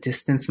kind of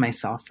distanced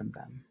myself from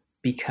them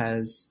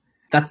because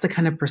that's the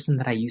kind of person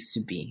that I used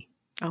to be.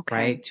 Okay.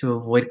 Right? To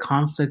avoid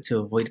conflict, to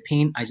avoid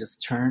pain, I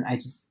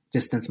just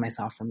distance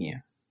myself from you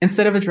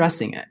instead of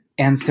addressing it.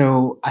 And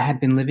so I had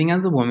been living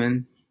as a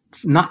woman.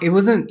 It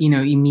wasn't,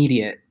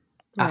 immediate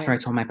after I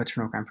told my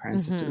paternal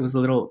grandparents. Mm-hmm.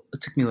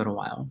 It took me a little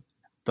while.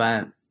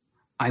 But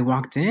I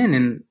walked in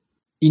and,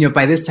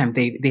 by this time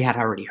they had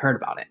already heard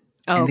about it.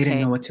 And they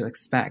didn't know what to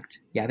expect.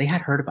 Yeah, they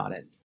had heard about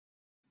it.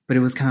 But it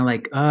was kind of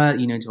like,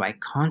 do I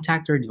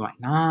contact her? Do I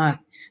not?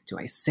 Do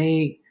I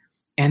say?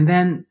 And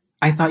then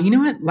I thought, you know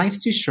what?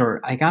 Life's too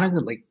short. I got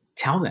to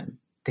tell them.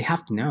 They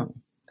have to know.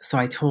 So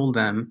I told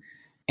them,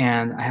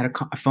 and I had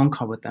a phone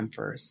call with them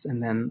first.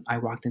 And then I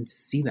walked in to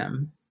see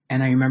them.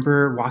 And I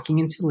remember walking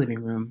into the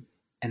living room,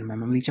 and my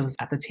mom Licha was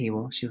at the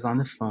table. She was on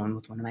the phone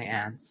with one of my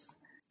aunts.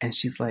 And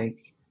she's like,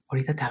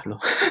 ahorita te hablo.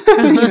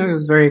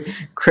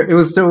 It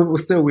was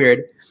so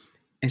weird.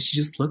 And she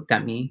just looked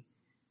at me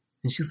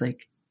and she's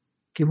like,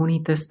 qué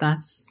bonita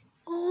estás.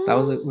 Aww. That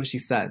was what she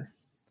said.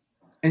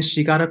 And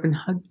she got up and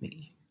hugged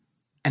me.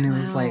 And it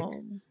was like,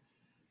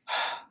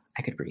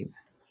 I could breathe.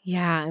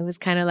 Yeah, it was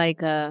kind of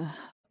like a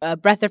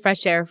breath of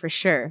fresh air for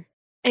sure.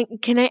 And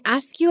can I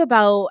ask you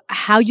about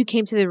how you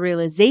came to the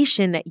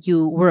realization that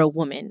you were a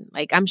woman?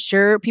 Like, I'm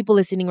sure people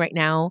listening right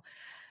now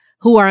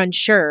who are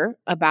unsure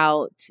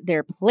about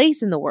their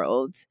place in the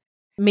world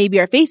maybe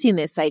are facing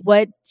this. Like,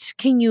 what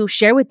can you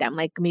share with them?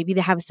 Like, maybe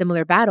they have a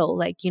similar battle.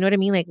 Like, you know what I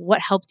mean? Like,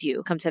 what helped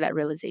you come to that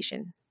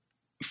realization?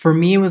 For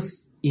me, it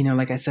was,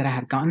 like I said, I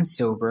had gotten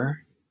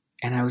sober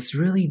and I was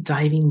really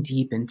diving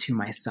deep into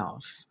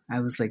myself. I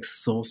was like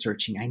soul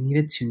searching. I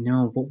needed to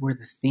know what were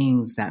the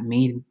things that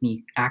made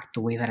me act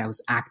the way that I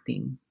was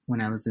acting when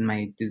I was in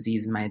my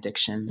disease and my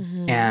addiction.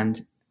 Mm-hmm.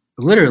 And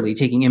literally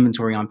taking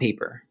inventory on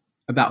paper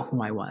about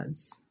who I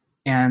was.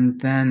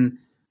 And then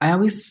I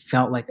always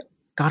felt like,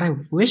 God, I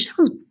wish I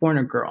was born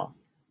a girl,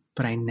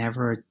 but I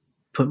never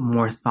put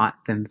more thought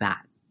than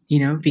that,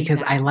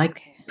 because I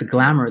like the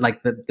glamour,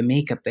 like the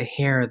makeup, the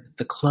hair,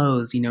 the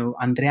clothes.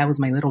 Andrea was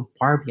my little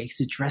Barbie. I used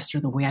to dress her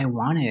the way I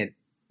wanted.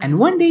 And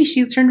one day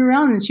she's turned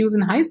around and she was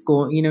in high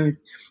school,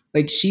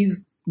 like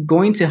she's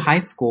going to high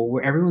school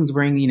where everyone's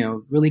wearing,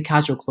 really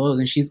casual clothes.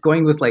 And she's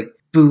going with like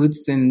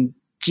boots and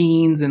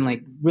jeans and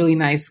like really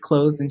nice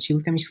clothes. And she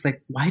looked at me, she's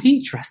like, why do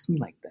you dress me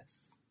like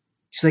this?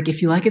 She's like,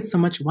 if you like it so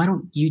much, why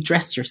don't you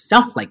dress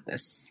yourself like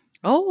this?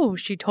 Oh,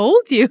 she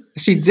told you.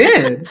 She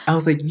did. I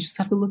was like, you just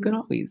have to look good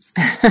always.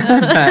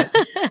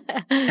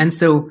 And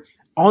so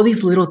all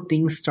these little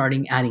things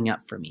starting adding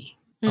up for me.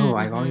 Mm-hmm. Oh,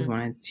 I've always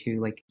wanted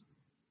to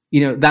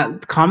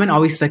that comment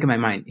always stuck in my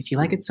mind. If you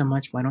like it so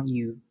much, why don't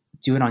you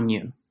do it on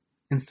you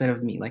instead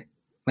of me?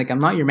 Like I'm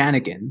not your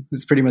mannequin.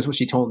 That's pretty much what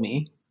she told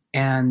me.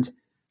 And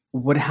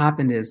what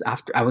happened is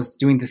after I was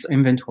doing this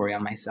inventory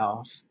on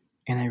myself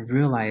and I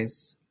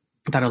realized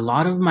that a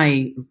lot of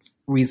my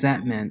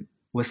resentment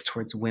was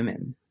towards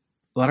women.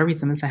 A lot of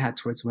resentments I had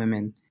towards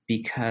women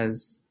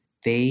because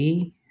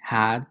they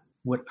had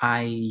what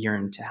I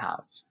yearned to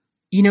have.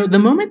 The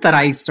moment that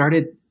I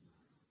started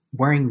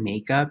wearing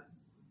makeup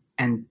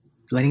and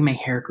letting my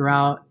hair grow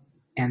out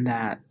and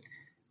that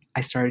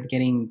I started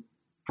getting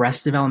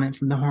breast development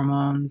from the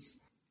hormones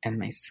and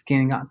my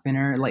skin got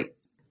thinner, like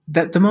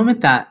that, the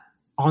moment that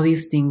all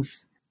these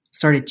things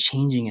started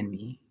changing in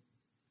me,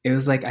 it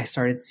was like I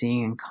started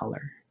seeing in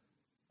color.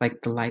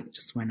 Like the light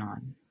just went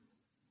on.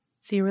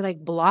 So you were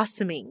like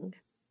blossoming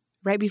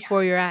right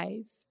before your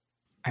eyes.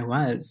 I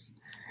was.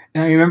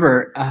 And I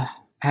remember, I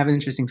have an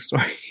interesting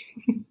story.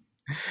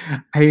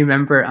 I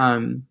remember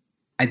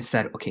I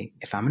said, okay,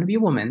 if I'm going to be a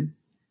woman,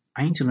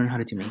 I need to learn how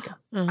to do makeup.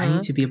 I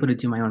need to be able to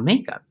do my own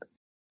makeup.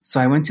 So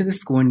I went to the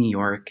school in New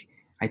York.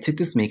 I took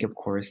this makeup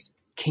course,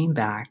 came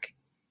back,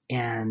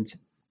 and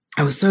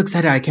I was so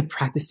excited. I kept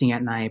practicing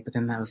at night, but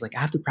then I was like,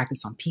 I have to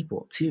practice on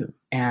people too.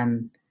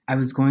 And I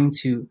was going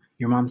to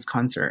your mom's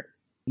concert.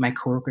 My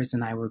coworkers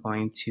and I were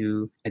going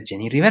to a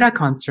Jenny Rivera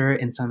concert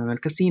in San Manuel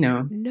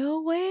Casino.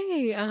 No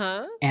way.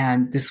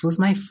 And this was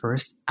my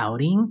first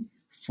outing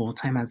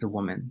full-time as a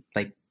woman.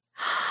 Like,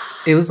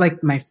 it was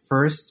like my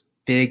first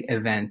big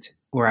event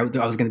where I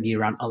was going to be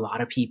around a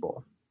lot of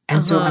people.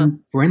 And so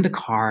we're in the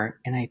car,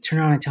 and I turn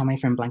around and tell my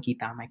friend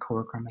Blanquita, my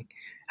coworker, I'm like,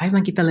 hi,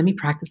 Blanquita, let me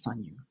practice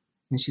on you.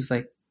 And she's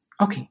like,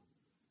 okay,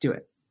 do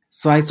it.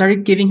 So I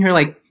started giving her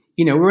like,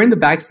 we're in the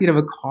backseat of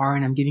a car,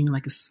 and I'm giving her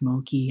like a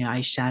smoky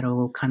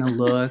eyeshadow kind of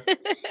look.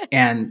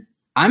 And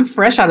I'm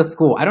fresh out of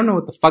school. I don't know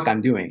what the fuck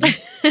I'm doing.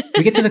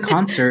 We get to the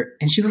concert,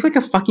 and she looks like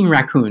a fucking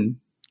raccoon.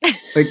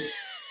 Like,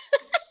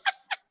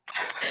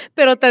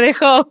 Pero te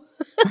dejó.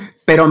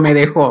 Pero me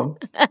dejó.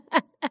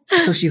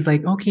 So she's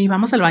like, okay,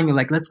 vamos al baño.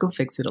 Like, let's go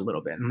fix it a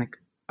little bit. I'm like,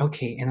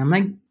 okay. And I'm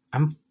like,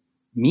 I'm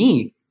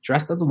me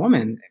dressed as a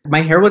woman.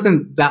 My hair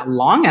wasn't that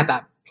long at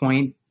that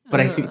point, but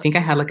I think I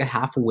had like a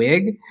half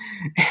wig.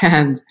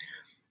 And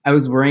I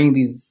was wearing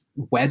these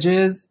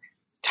wedges,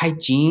 tight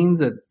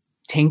jeans, a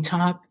tank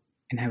top.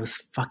 And I was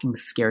fucking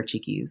scared,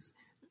 chiquis.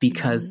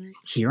 Because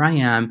here I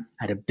am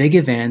at a big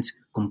event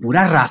con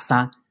pura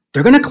raza.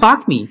 They're going to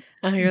clock me.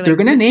 They're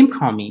going to name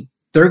call me.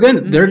 They're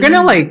going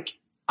to like,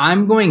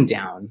 I'm going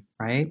down,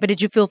 right? But did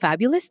you feel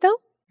fabulous though?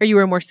 Or you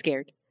were more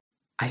scared?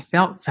 I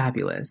felt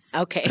fabulous.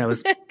 Okay. But I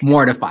was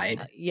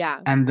mortified. Yeah.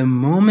 And the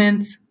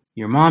moment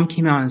your mom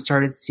came out and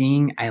started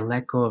singing, I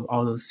let go of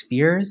all those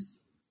fears.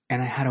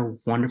 And I had a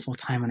wonderful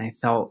time, and I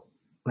felt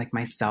like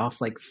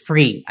myself, like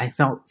free. I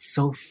felt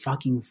so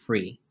fucking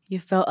free. You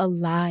felt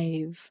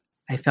alive.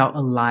 I felt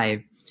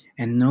alive.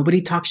 And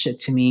nobody talked shit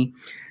to me.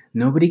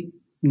 Nobody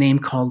name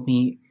called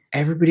me.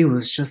 Everybody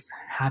was just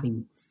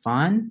having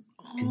fun,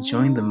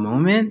 enjoying the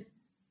moment.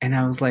 And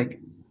I was like,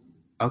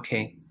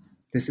 okay,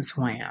 this is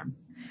who I am.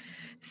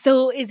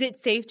 So is it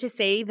safe to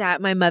say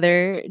that my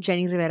mother,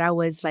 Jenny Rivera,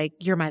 was like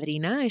your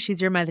madrina?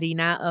 She's your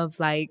madrina of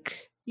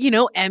like,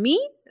 Emmy?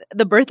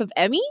 The birth of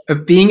Emmy?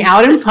 Of being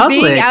out in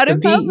public. Being out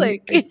in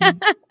public.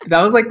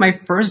 That was like my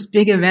first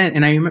big event.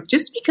 And I remember,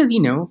 just because,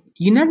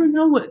 you never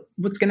know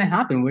what's going to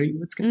happen.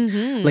 What's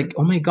gonna, like,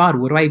 oh my God,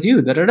 what do I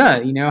do?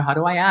 How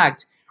do I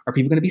act? Are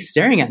people going to be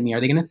staring at me?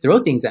 Are they going to throw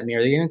things at me?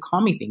 Are they going to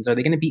call me things? Are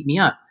they going to beat me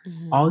up?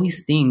 All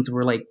these things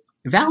were like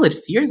valid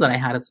fears that I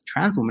had as a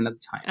trans woman at the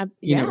time.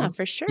 Yeah,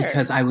 for sure.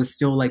 Because I was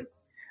still like,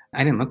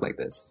 I didn't look like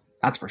this.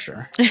 That's for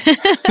sure.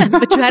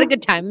 But you had a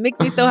good time. It makes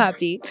me so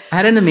happy. I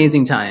had an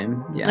amazing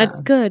time. Yeah. That's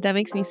good. That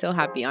makes me so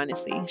happy,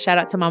 honestly. Shout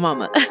out to my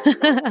mama.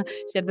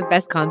 She had the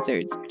best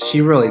concerts.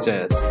 She really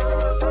did.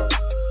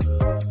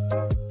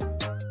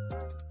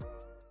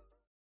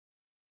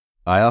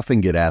 I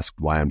often get asked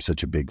why I'm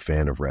such a big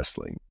fan of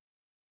wrestling.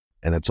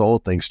 And it's all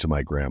thanks to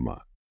my grandma.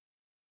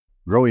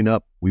 Growing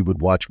up, we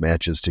would watch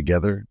matches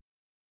together,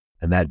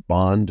 and that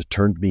bond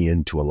turned me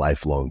into a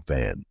lifelong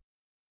fan.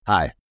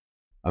 Hi,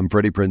 I'm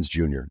Freddie Prinze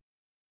Jr.,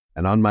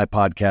 and on my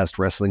podcast,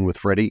 Wrestling with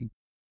Freddie,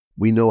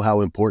 we know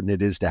how important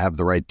it is to have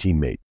the right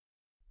teammate,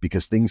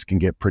 because things can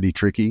get pretty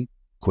tricky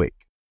quick.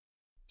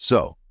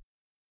 So,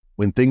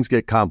 when things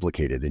get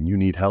complicated and you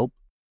need help,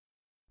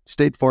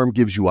 State Farm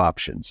gives you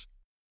options.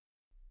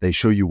 They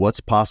show you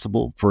what's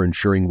possible for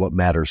ensuring what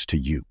matters to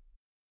you.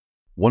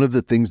 One of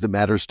the things that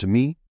matters to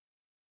me,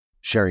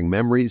 sharing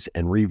memories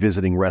and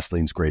revisiting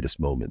wrestling's greatest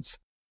moments.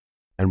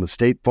 And with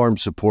State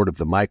Farm's support of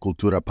the My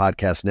Cultura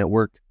Podcast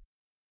Network,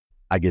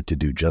 I get to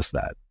do just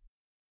that.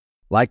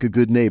 Like a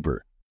good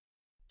neighbor,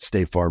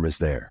 State Farm is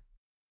there.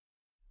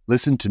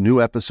 Listen to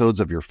new episodes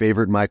of your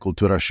favorite My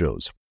Cultura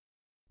shows,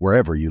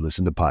 wherever you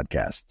listen to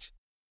podcasts.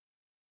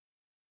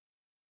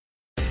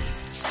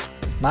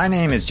 My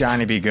name is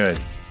Johnny B. Good,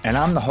 and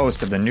I'm the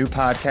host of the new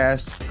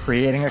podcast,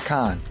 Creating a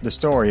Con, the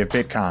story of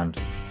Bitcon.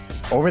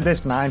 Over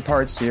this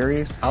 9-part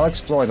series, I'll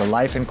explore the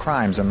life and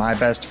crimes of my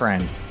best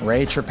friend,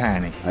 Ray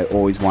Trapani. I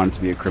always wanted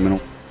to be a criminal.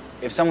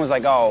 If someone's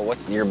like, oh,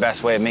 what's your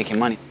best way of making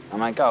money? I'm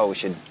like, oh, we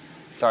should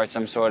start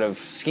some sort of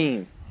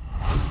scheme.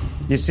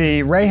 You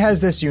see, Ray has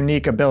this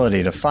unique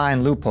ability to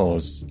find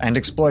loopholes and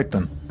exploit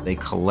them. They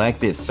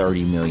collected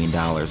 $30 million.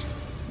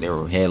 There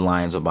were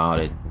headlines about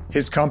it.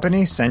 His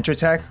company,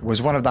 Centratech,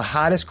 was one of the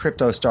hottest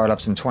crypto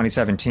startups in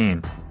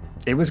 2017.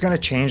 It was going to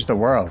change the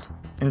world,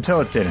 until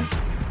it didn't.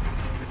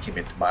 I came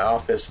into my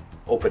office,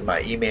 opened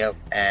my email,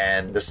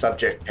 and the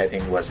subject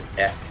heading was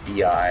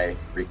FBI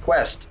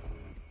request.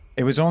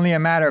 It was only a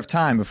matter of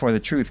time before the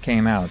truth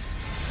came out.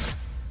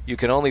 You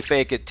can only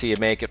fake it till you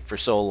make it for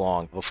so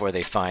long before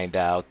they find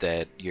out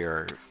that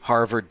your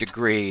Harvard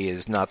degree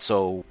is not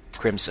so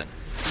crimson.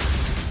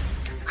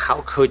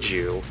 How could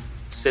you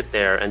sit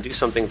there and do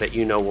something that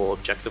you know will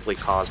objectively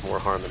cause more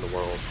harm in the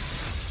world?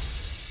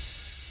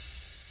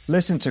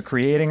 Listen to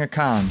Creating a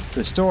Con,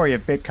 the story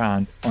of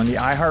Bitcon, on the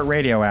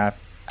iHeartRadio app,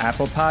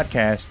 Apple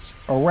Podcasts,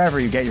 or wherever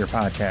you get your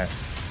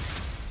podcasts.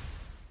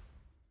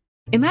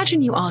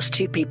 Imagine you ask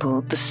two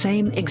people the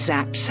same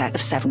exact set of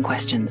 7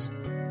 questions.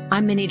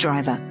 I'm Minnie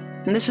Driver,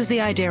 and this was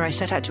the idea I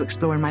set out to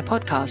explore in my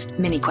podcast,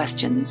 Mini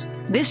Questions.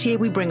 This year,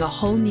 we bring a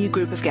whole new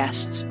group of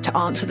guests to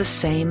answer the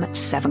same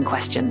 7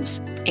 questions,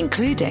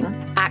 including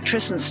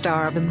actress and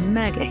star of the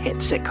mega hit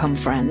sitcom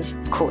Friends,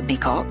 Courtney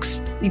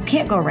Cox. You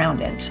can't go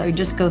around it, so you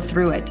just go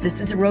through it.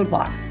 This is a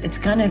roadblock. It's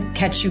going to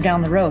catch you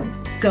down the road.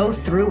 Go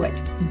through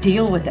it.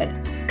 Deal with it.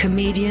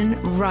 Comedian,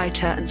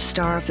 writer, and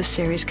star of the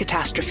series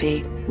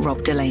Catastrophe,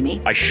 Rob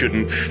Delaney. I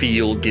shouldn't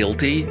feel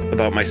guilty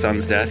about my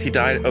son's death. He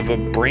died of a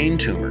brain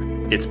tumor.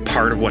 It's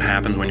part of what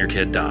happens when your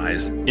kid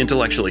dies.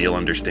 Intellectually, you'll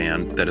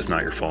understand that it's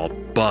not your fault,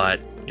 but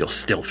you'll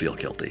still feel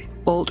guilty.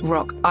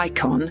 Alt-rock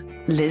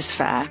icon, Liz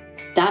Phair.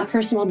 That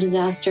personal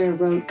disaster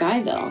wrote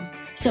Guyville.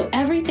 So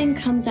everything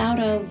comes out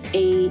of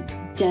a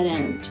dead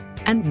end.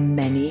 And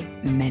many,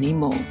 many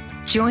more.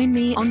 Join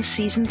me on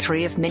Season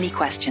 3 of Mini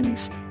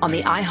Questions on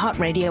the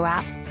iHeartRadio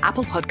app,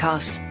 Apple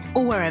Podcasts,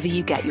 or wherever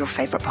you get your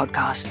favorite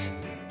podcasts.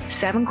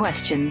 7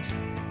 questions,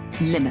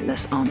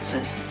 limitless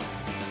answers.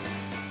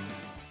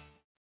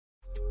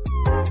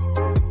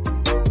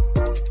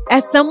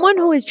 As someone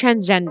who is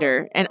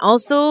transgender and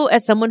also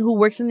as someone who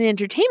works in the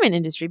entertainment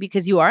industry,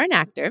 because you are an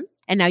actor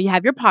and now you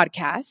have your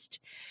podcast,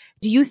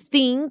 do you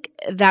think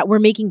that we're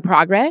making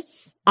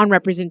progress on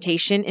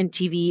representation in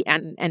TV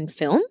and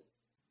film?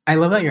 I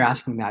love that you're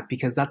asking that,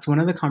 because that's one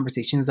of the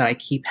conversations that I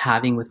keep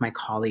having with my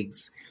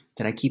colleagues,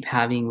 that I keep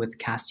having with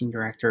casting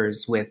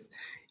directors, with,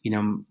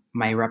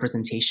 my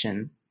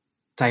representation,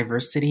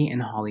 diversity in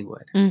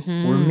Hollywood.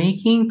 Mm-hmm. We're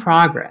making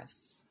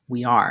progress.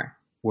 We are.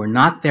 We're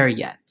not there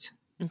yet.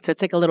 So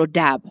it's like a little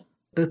dab.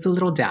 It's a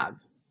little dab.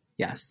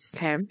 Yes.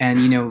 Okay.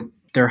 And,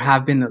 there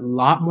have been a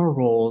lot more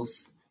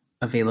roles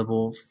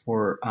available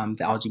for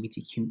the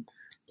LGBTQ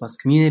plus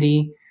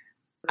community.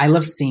 I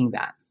love seeing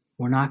that.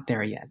 We're not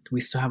there yet. We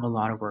still have a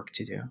lot of work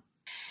to do.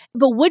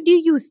 But what do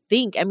you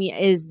think,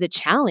 is the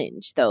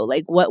challenge, though?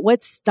 Like,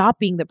 what's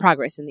stopping the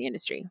progress in the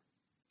industry?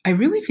 I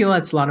really feel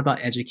it's a lot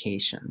about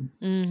education.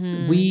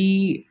 Mm-hmm.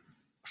 We,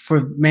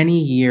 for many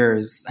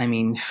years,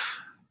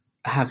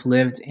 have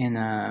lived in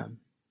a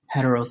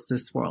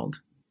hetero-cis world.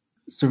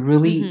 So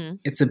really,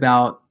 it's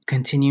about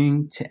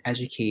continuing to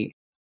educate.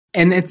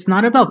 And it's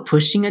not about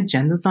pushing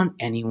agendas on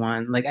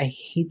anyone. Like, I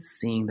hate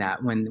seeing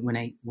that when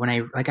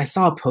I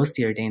saw a post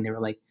the other day and they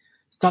were like,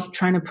 stop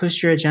trying to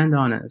push your agenda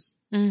on us.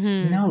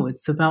 Mm-hmm. No,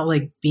 it's about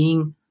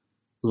being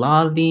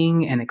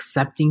loving and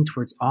accepting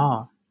towards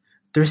all.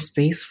 There's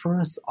space for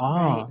us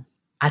all.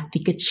 A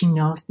ti que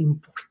chingados te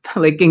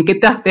importa? ¿En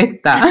qué te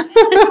afecta?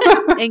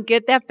 ¿En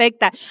qué te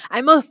afecta?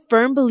 I'm a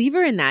firm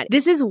believer in that.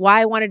 This is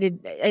why I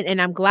wanted to,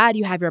 and I'm glad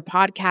you have your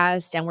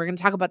podcast, and we're going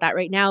to talk about that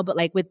right now. But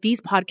with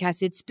these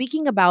podcasts, it's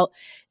speaking about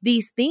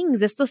these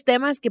things, estos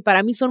temas que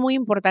para mí son muy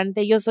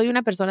importantes. Yo soy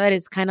una persona that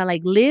is kind of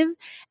live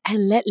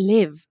and let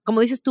live.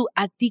 Como dices tú,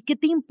 ¿a ti qué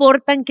te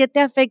importa? ¿En qué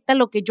te afecta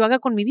lo que yo haga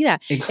con mi vida?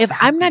 Exactly. If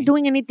I'm not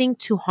doing anything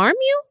to harm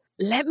you,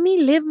 let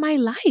me live my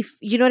life.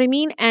 You know what I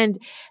mean? And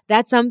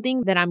that's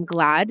something that I'm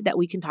glad that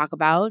we can talk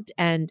about.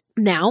 And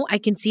now I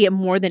can see it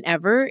more than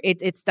ever.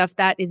 It's stuff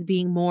that is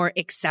being more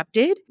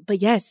accepted.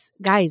 But yes,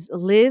 guys,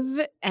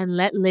 live and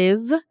let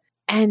live,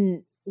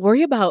 and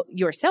worry about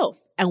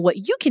yourself and what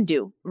you can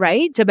do,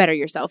 right? To better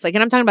yourself. And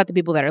I'm talking about the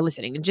people that are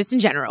listening and just in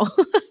general.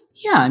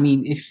 Yeah.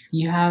 If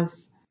you have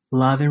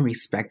love and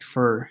respect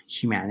for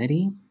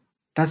humanity,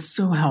 that's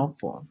so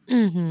helpful.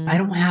 Mm-hmm. I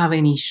don't have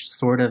any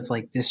sort of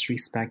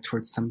disrespect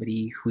towards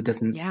somebody who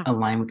doesn't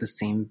align with the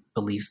same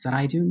beliefs that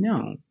I do.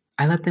 No,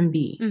 I let them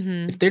be.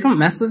 Mm-hmm. If they don't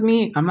mess with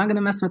me, I'm not going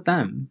to mess with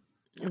them.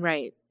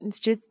 Right. It's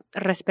just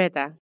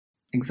respeta.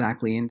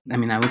 Exactly. And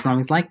I wasn't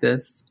always like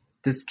this.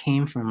 This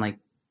came from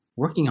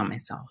working on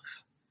myself,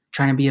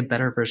 trying to be a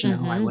better version of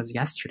who I was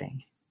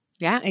yesterday.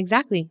 Yeah,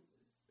 exactly.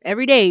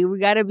 Every day, we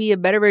got to be a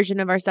better version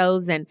of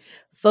ourselves and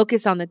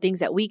focus on the things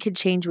that we could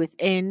change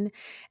within.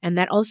 And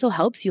that also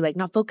helps you,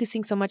 not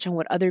focusing so much on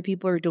what other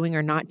people are doing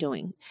or not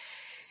doing.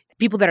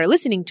 People that are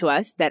listening to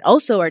us that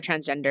also are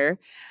transgender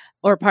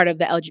or part of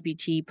the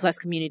LGBT plus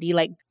community,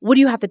 what do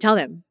you have to tell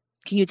them?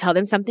 Can you tell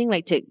them something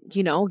to,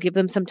 give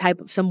them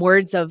some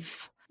words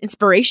of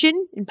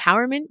inspiration,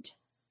 empowerment?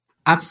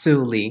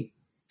 Absolutely.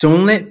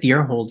 Don't let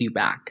fear hold you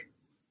back.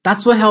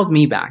 That's what held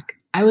me back.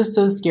 I was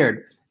so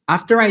scared.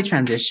 After I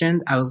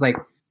transitioned, I was like,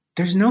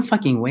 there's no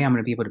fucking way I'm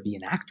going to be able to be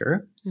an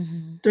actor.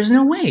 Mm-hmm. There's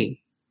no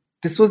way.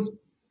 This was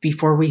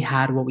before we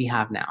had what we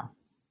have now.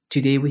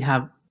 Today, we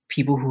have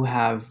people who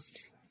have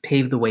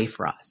paved the way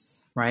for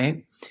us,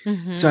 right?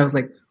 Mm-hmm. So I was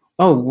like,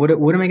 oh, what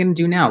am I going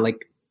to do now?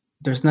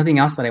 There's nothing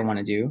else that I want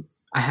to do.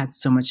 I had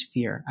so much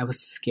fear. I was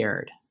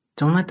scared.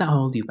 Don't let that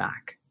hold you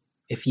back.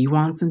 If you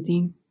want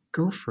something,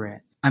 go for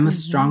it. I'm a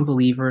strong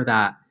believer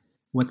that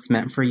what's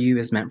meant for you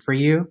is meant for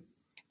you.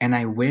 And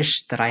I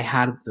wish that I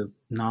had the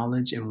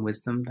knowledge and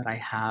wisdom that I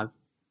have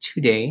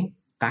today,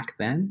 back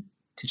then,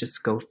 to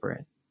just go for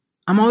it.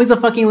 I'm always a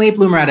fucking late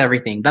bloomer at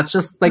everything. That's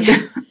just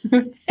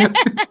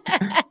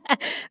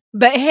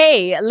But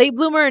hey, late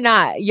bloomer or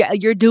not,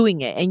 you're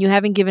doing it and you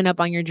haven't given up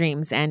on your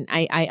dreams. And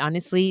I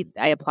honestly,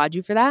 I applaud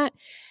you for that.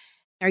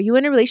 Are you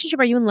in a relationship?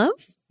 Are you in love?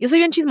 Yo soy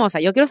bien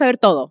chismosa. Yo quiero saber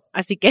todo.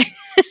 Así que.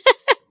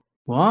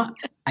 Well,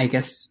 I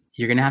guess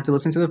you're going to have to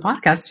listen to the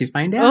podcast to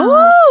find out.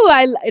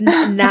 Oh,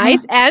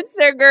 nice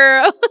answer,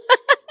 girl.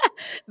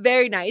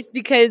 Very nice.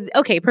 Because,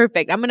 okay,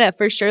 perfect. I'm going to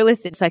for sure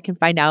listen so I can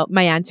find out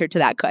my answer to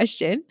that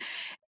question.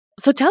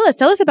 So tell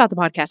us about the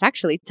podcast,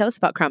 actually. Tell us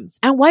about Crumbs.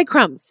 And why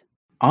Crumbs?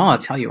 Oh, I'll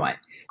tell you why.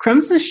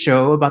 Crumbs is a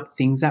show about the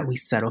things that we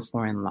settle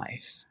for in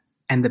life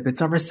and the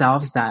bits of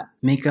ourselves that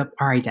make up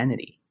our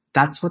identity.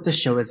 That's what the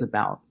show is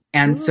about.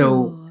 And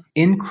so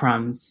in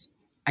Crumbs,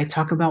 I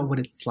talk about what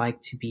it's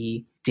like to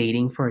be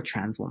dating for a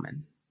trans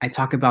woman. I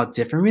talk about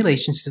different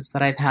relationships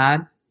that I've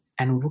had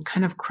and what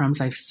kind of crumbs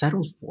I've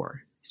settled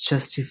for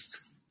just to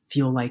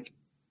feel like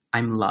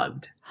I'm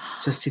loved,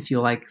 just to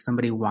feel like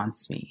somebody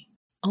wants me.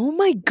 Oh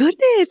my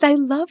goodness, I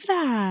love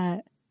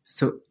that.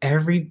 So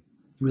every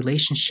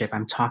relationship,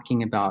 I'm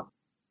talking about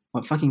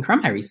what fucking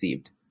crumb I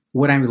received,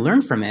 what I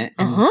learned from it,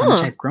 and how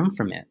much I've grown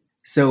from it.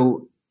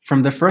 So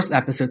from the first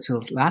episode to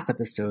the last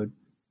episode,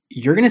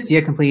 you're going to see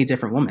a completely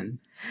different woman.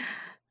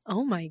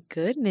 Oh my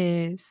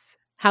goodness.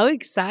 How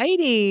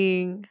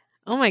exciting.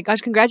 Oh my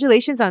gosh,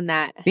 congratulations on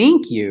that.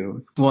 Thank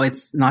you. Well,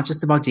 it's not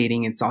just about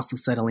dating, it's also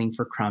settling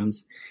for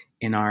crumbs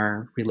in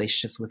our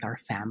relationships with our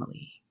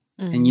family.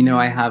 Mm-hmm. And you know,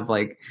 I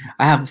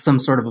have some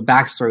sort of a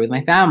backstory with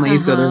my family,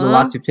 so there's a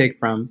lot to pick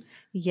from.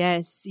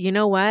 Yes. You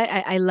know what?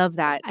 I love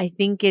that. I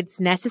think it's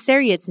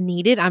necessary. It's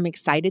needed. I'm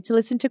excited to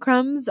listen to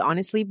Crumbs,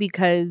 honestly,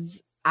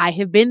 because I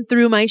have been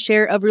through my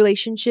share of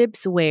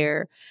relationships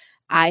where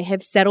I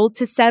have settled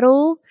to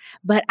settle,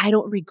 but I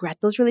don't regret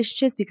those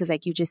relationships because,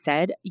 like you just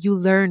said, you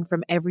learn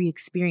from every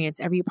experience.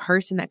 Every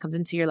person that comes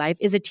into your life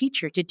is a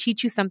teacher to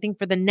teach you something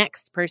for the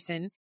next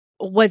person.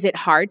 Was it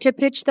hard to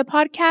pitch the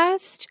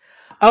podcast?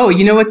 Oh,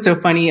 you know what's so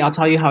funny? I'll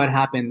tell you how it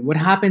happened. What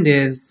happened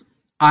is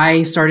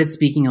I started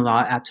speaking a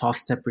lot at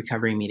 12-step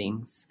recovery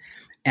meetings,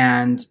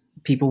 and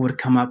people would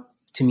come up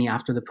to me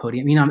after the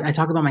podium. You know, I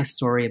talk about my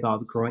story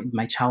about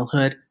my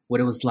childhood, what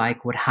it was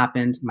like, what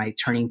happened, my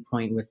turning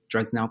point with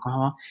drugs and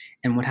alcohol,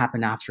 and what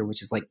happened after,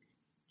 which is like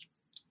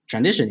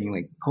transitioning,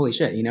 like, holy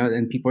shit, you know?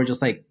 And people are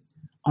just like,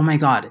 oh my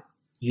God,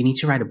 you need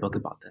to write a book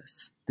about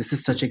this. This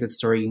is such a good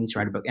story. You need to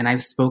write a book. And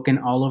I've spoken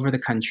all over the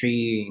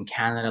country, in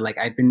Canada. Like,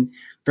 I've been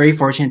very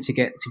fortunate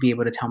to be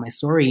able to tell my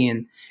story.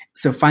 And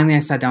so finally I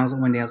sat down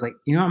one day, I was like,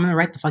 you know, I'm going to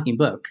write the fucking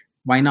book.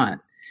 Why not?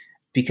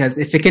 Because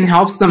if it can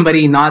help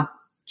somebody not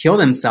kill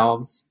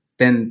themselves,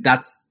 then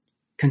that's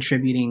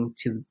contributing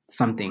to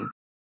something.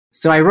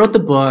 So I wrote the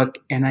book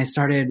and I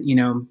started, you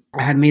know,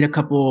 I had made a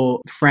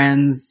couple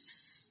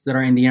friends that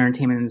are in the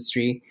entertainment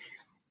industry,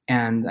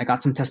 and I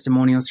got some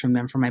testimonials from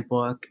them for my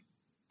book.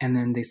 And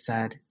then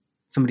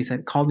somebody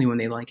called me one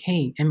day, like,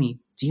 hey, Emmy,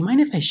 do you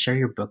mind if I share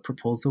your book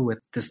proposal with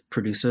this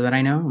producer that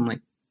I know? I'm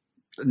like,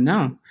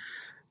 no,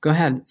 go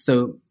ahead.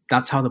 So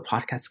that's how the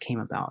podcast came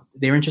about.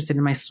 They were interested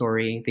in my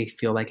story. They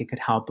feel like it could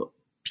help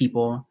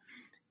people.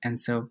 And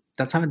so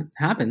that's how it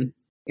happened.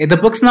 The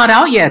book's not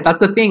out yet. That's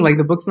the thing. Like,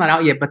 the book's not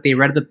out yet, but they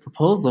read the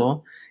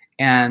proposal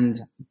and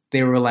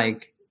they were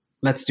like,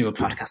 let's do a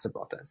podcast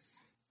about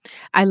this.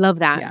 I love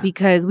that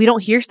because we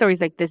don't hear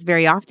stories like this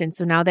very often.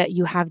 So now that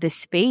you have this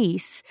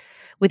space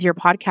with your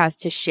podcast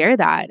to share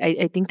that,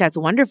 I think that's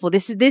wonderful.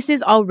 This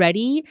is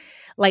already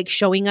like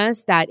showing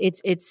us that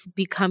it's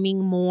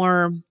becoming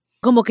more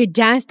como que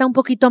ya está un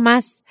poquito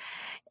más.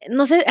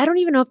 No sé, I don't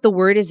even know if the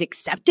word is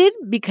accepted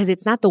because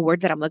it's not the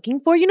word that I'm looking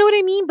for. You know what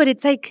I mean? But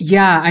it's like...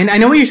 Yeah, I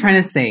know what you're trying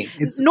to say.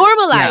 It's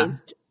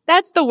normalized. Yeah.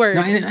 That's the word.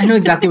 No, I know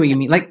exactly what you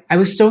mean. Like, I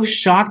was so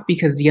shocked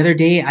because the other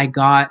day I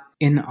got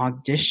an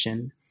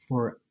audition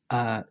for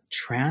a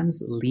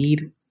trans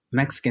lead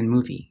Mexican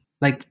movie.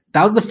 Like,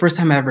 that was the first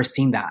time I've ever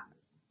seen that.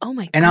 Oh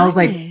my god. And I was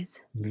like,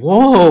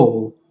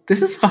 whoa,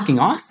 this is fucking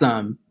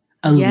awesome.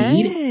 A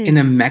lead in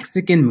a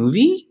Mexican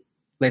movie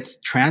that's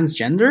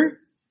transgender?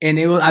 And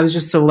I was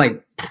just so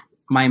like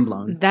mind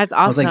blown. That's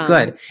awesome. I was like,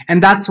 good.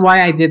 And that's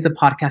why I did the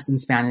podcast in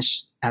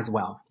Spanish as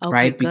well,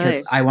 right?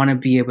 Because I want to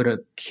be able to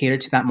cater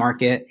to that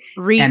market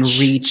and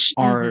reach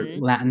our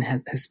Latin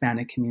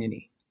Hispanic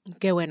community.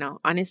 Qué bueno.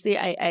 Honestly,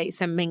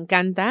 se me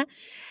encanta.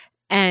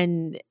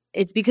 And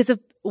it's because of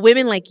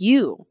women like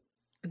you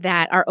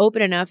that are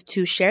open enough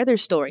to share their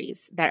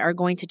stories that are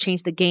going to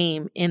change the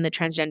game in the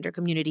transgender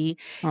community,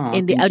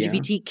 in the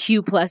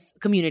LGBTQ plus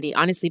community,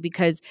 honestly,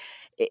 because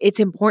it's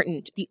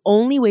important. The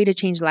only way to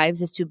change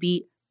lives is to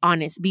be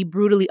honest, be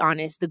brutally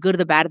honest, the good,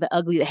 the bad, the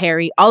ugly, the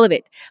hairy, all of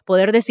it.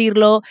 Poder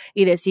decirlo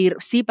y decir,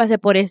 sí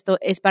pasé por esto,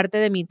 es parte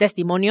de mi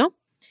testimonio.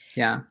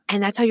 Yeah.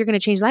 And that's how you're going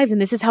to change lives.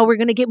 And this is how we're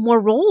going to get more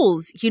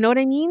roles. You know what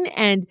I mean?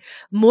 And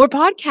more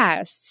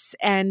podcasts.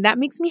 And that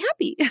makes me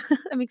happy.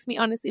 That makes me,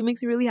 honestly, it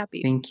makes me really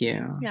happy. Thank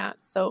you. Yeah.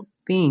 So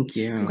thank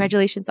you.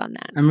 Congratulations on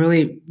that. I'm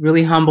really,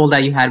 really humbled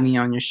that you had me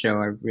on your show.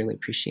 I really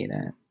appreciate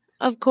it.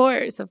 Of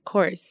course. Of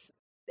course.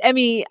 I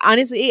mean,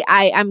 honestly,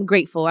 I'm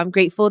grateful. I'm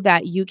grateful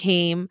that you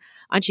came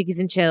on Chiquis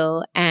and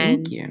Chill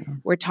and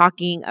we're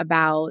talking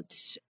about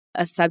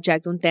a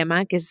subject, un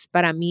tema que es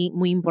para mí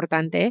muy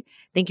importante.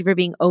 Thank you for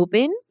being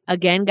open.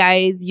 Again,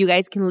 guys, you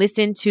guys can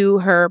listen to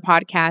her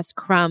podcast,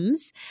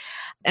 Crumbs.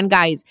 And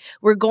guys,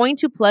 we're going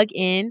to plug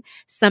in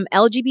some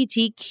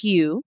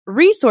LGBTQ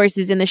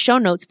resources in the show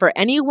notes for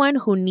anyone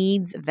who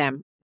needs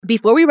them.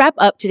 Before we wrap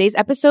up today's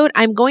episode,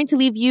 I'm going to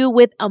leave you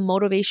with a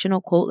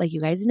motivational quote. Like you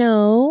guys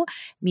know,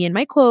 me and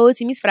my quotes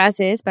y mis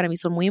frases para mí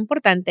son muy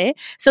importante.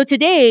 So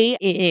today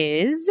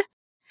is,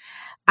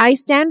 I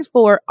stand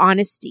for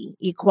honesty,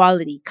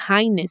 equality,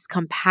 kindness,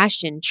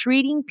 compassion,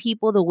 treating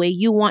people the way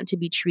you want to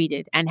be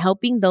treated, and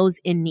helping those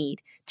in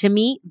need. To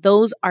me,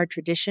 those are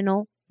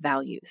traditional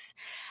values.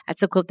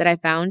 That's a quote that I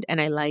found,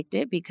 and I liked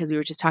it because we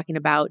were just talking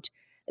about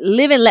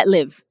live and let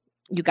live,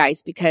 you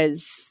guys,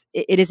 because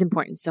it is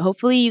important. So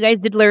hopefully you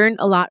guys did learn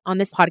a lot on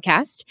this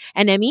podcast.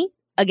 And Emmy,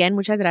 again,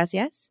 muchas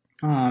gracias.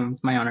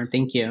 My honor.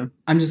 Thank you.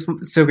 I'm just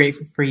so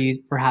grateful for you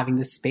for having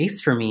this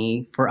space for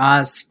me, for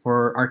us,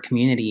 for our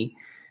community.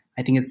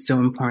 I think it's so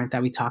important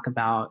that we talk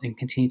about and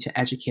continue to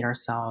educate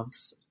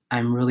ourselves.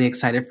 I'm really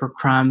excited for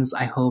Crumbs.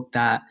 I hope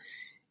that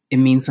it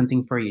means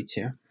something for you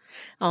too.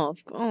 Oh,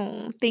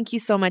 thank you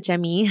so much,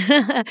 Emmy.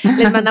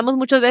 Les mandamos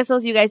muchos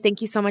besos. You guys,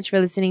 thank you so much for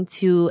listening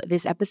to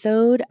this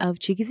episode of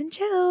Chiquis and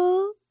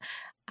Chill.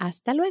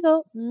 Hasta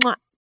luego. Mwah.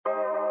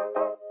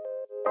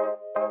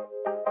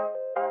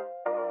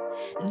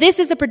 This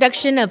is a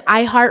production of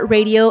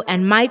iHeartRadio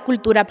and My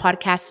Cultura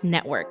Podcast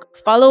Network.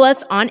 Follow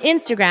us on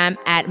Instagram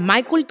at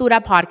My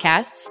Cultura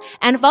Podcasts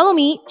and follow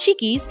me,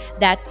 Chiquis,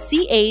 that's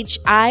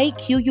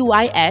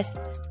CHIQUIS.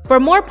 For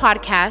more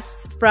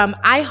podcasts from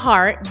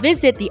iHeart,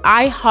 visit the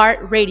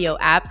iHeartRadio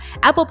app,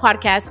 Apple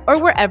Podcasts, or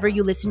wherever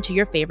you listen to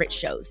your favorite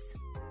shows.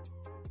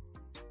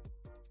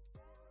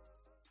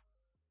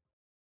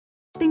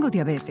 Tengo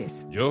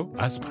diabetes. Yo,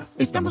 asma.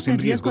 Estamos en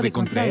riesgo de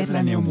contraer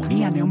la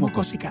neumonía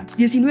neumocócica.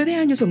 19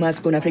 años o más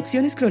con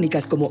afecciones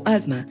crónicas como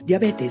asma,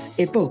 diabetes,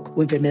 EPOC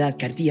o enfermedad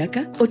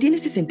cardíaca, o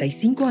tienes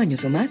 65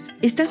 años o más,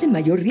 estás en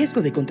mayor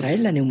riesgo de contraer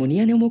la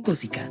neumonía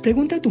neumocócica.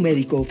 Pregunta a tu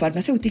médico o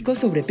farmacéutico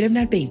sobre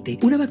Prevnar 20,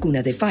 una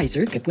vacuna de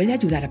Pfizer que puede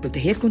ayudar a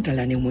proteger contra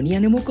la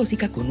neumonía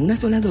neumocócica con una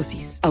sola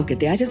dosis. Aunque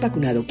te hayas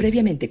vacunado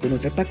previamente con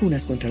otras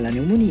vacunas contra la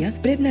neumonía,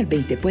 Prevnar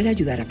 20 puede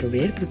ayudar a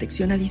proveer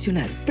protección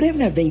adicional.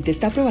 Prevnar 20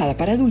 está aprobada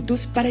para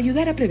adultos para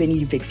ayudar a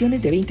prevenir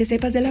infecciones de 20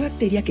 cepas de la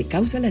bacteria que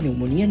causa la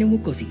neumonía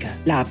neumocócica.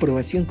 La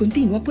aprobación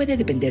continua puede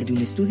depender de un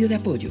estudio de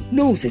apoyo.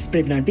 No uses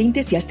Prevnar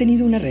 20 si has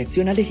tenido una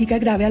reacción alérgica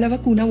grave a la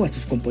vacuna o a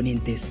sus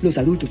componentes. Los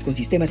adultos con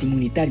sistemas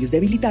inmunitarios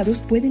debilitados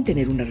pueden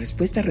tener una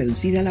respuesta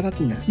reducida a la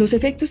vacuna. Los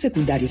efectos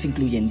secundarios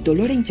incluyen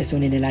dolor e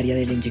hinchazón en el área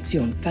de la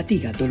inyección,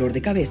 fatiga, dolor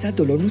de cabeza,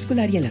 dolor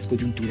muscular y en las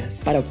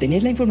coyunturas. Para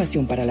obtener la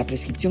información para la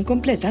prescripción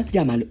completa,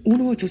 llama al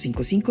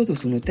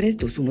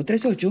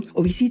 1-855-213-2138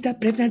 o visita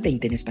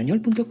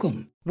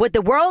Prevnar20enespañol.com. What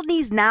the world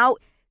needs now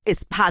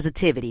is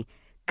positivity.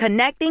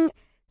 Connecting,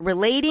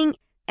 relating,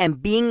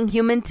 and being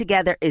human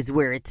together is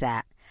where it's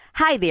at.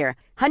 Hi there,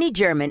 Honey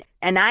German,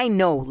 and I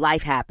know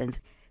life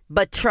happens,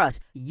 but trust,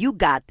 you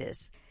got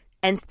this.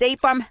 And State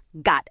Farm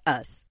got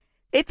us.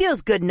 It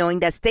feels good knowing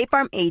that State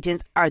Farm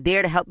agents are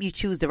there to help you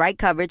choose the right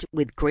coverage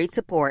with great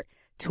support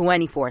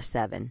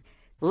 24/7.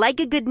 Like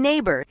a good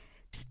neighbor,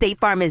 State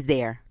Farm is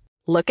there.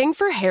 Looking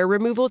for hair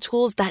removal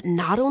tools that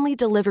not only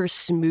deliver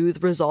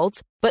smooth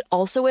results, but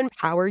also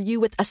empower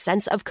you with a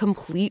sense of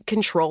complete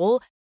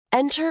control?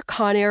 Enter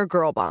Conair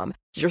Girl Bomb,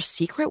 your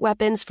secret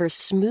weapons for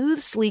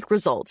smooth, sleek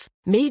results,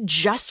 made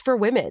just for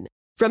women.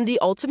 From the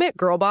ultimate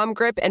Girl Bomb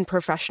grip and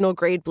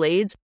professional-grade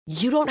blades,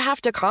 you don't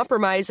have to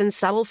compromise and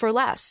settle for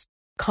less.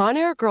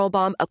 Conair Girl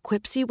Bomb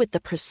equips you with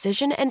the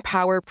precision and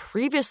power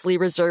previously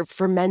reserved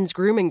for men's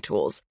grooming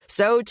tools.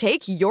 So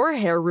take your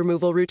hair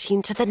removal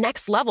routine to the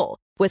next level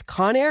with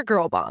Conair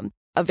Girl Bomb.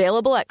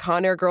 Available at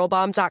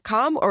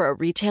ConairGirlBomb.com or a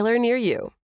retailer near you.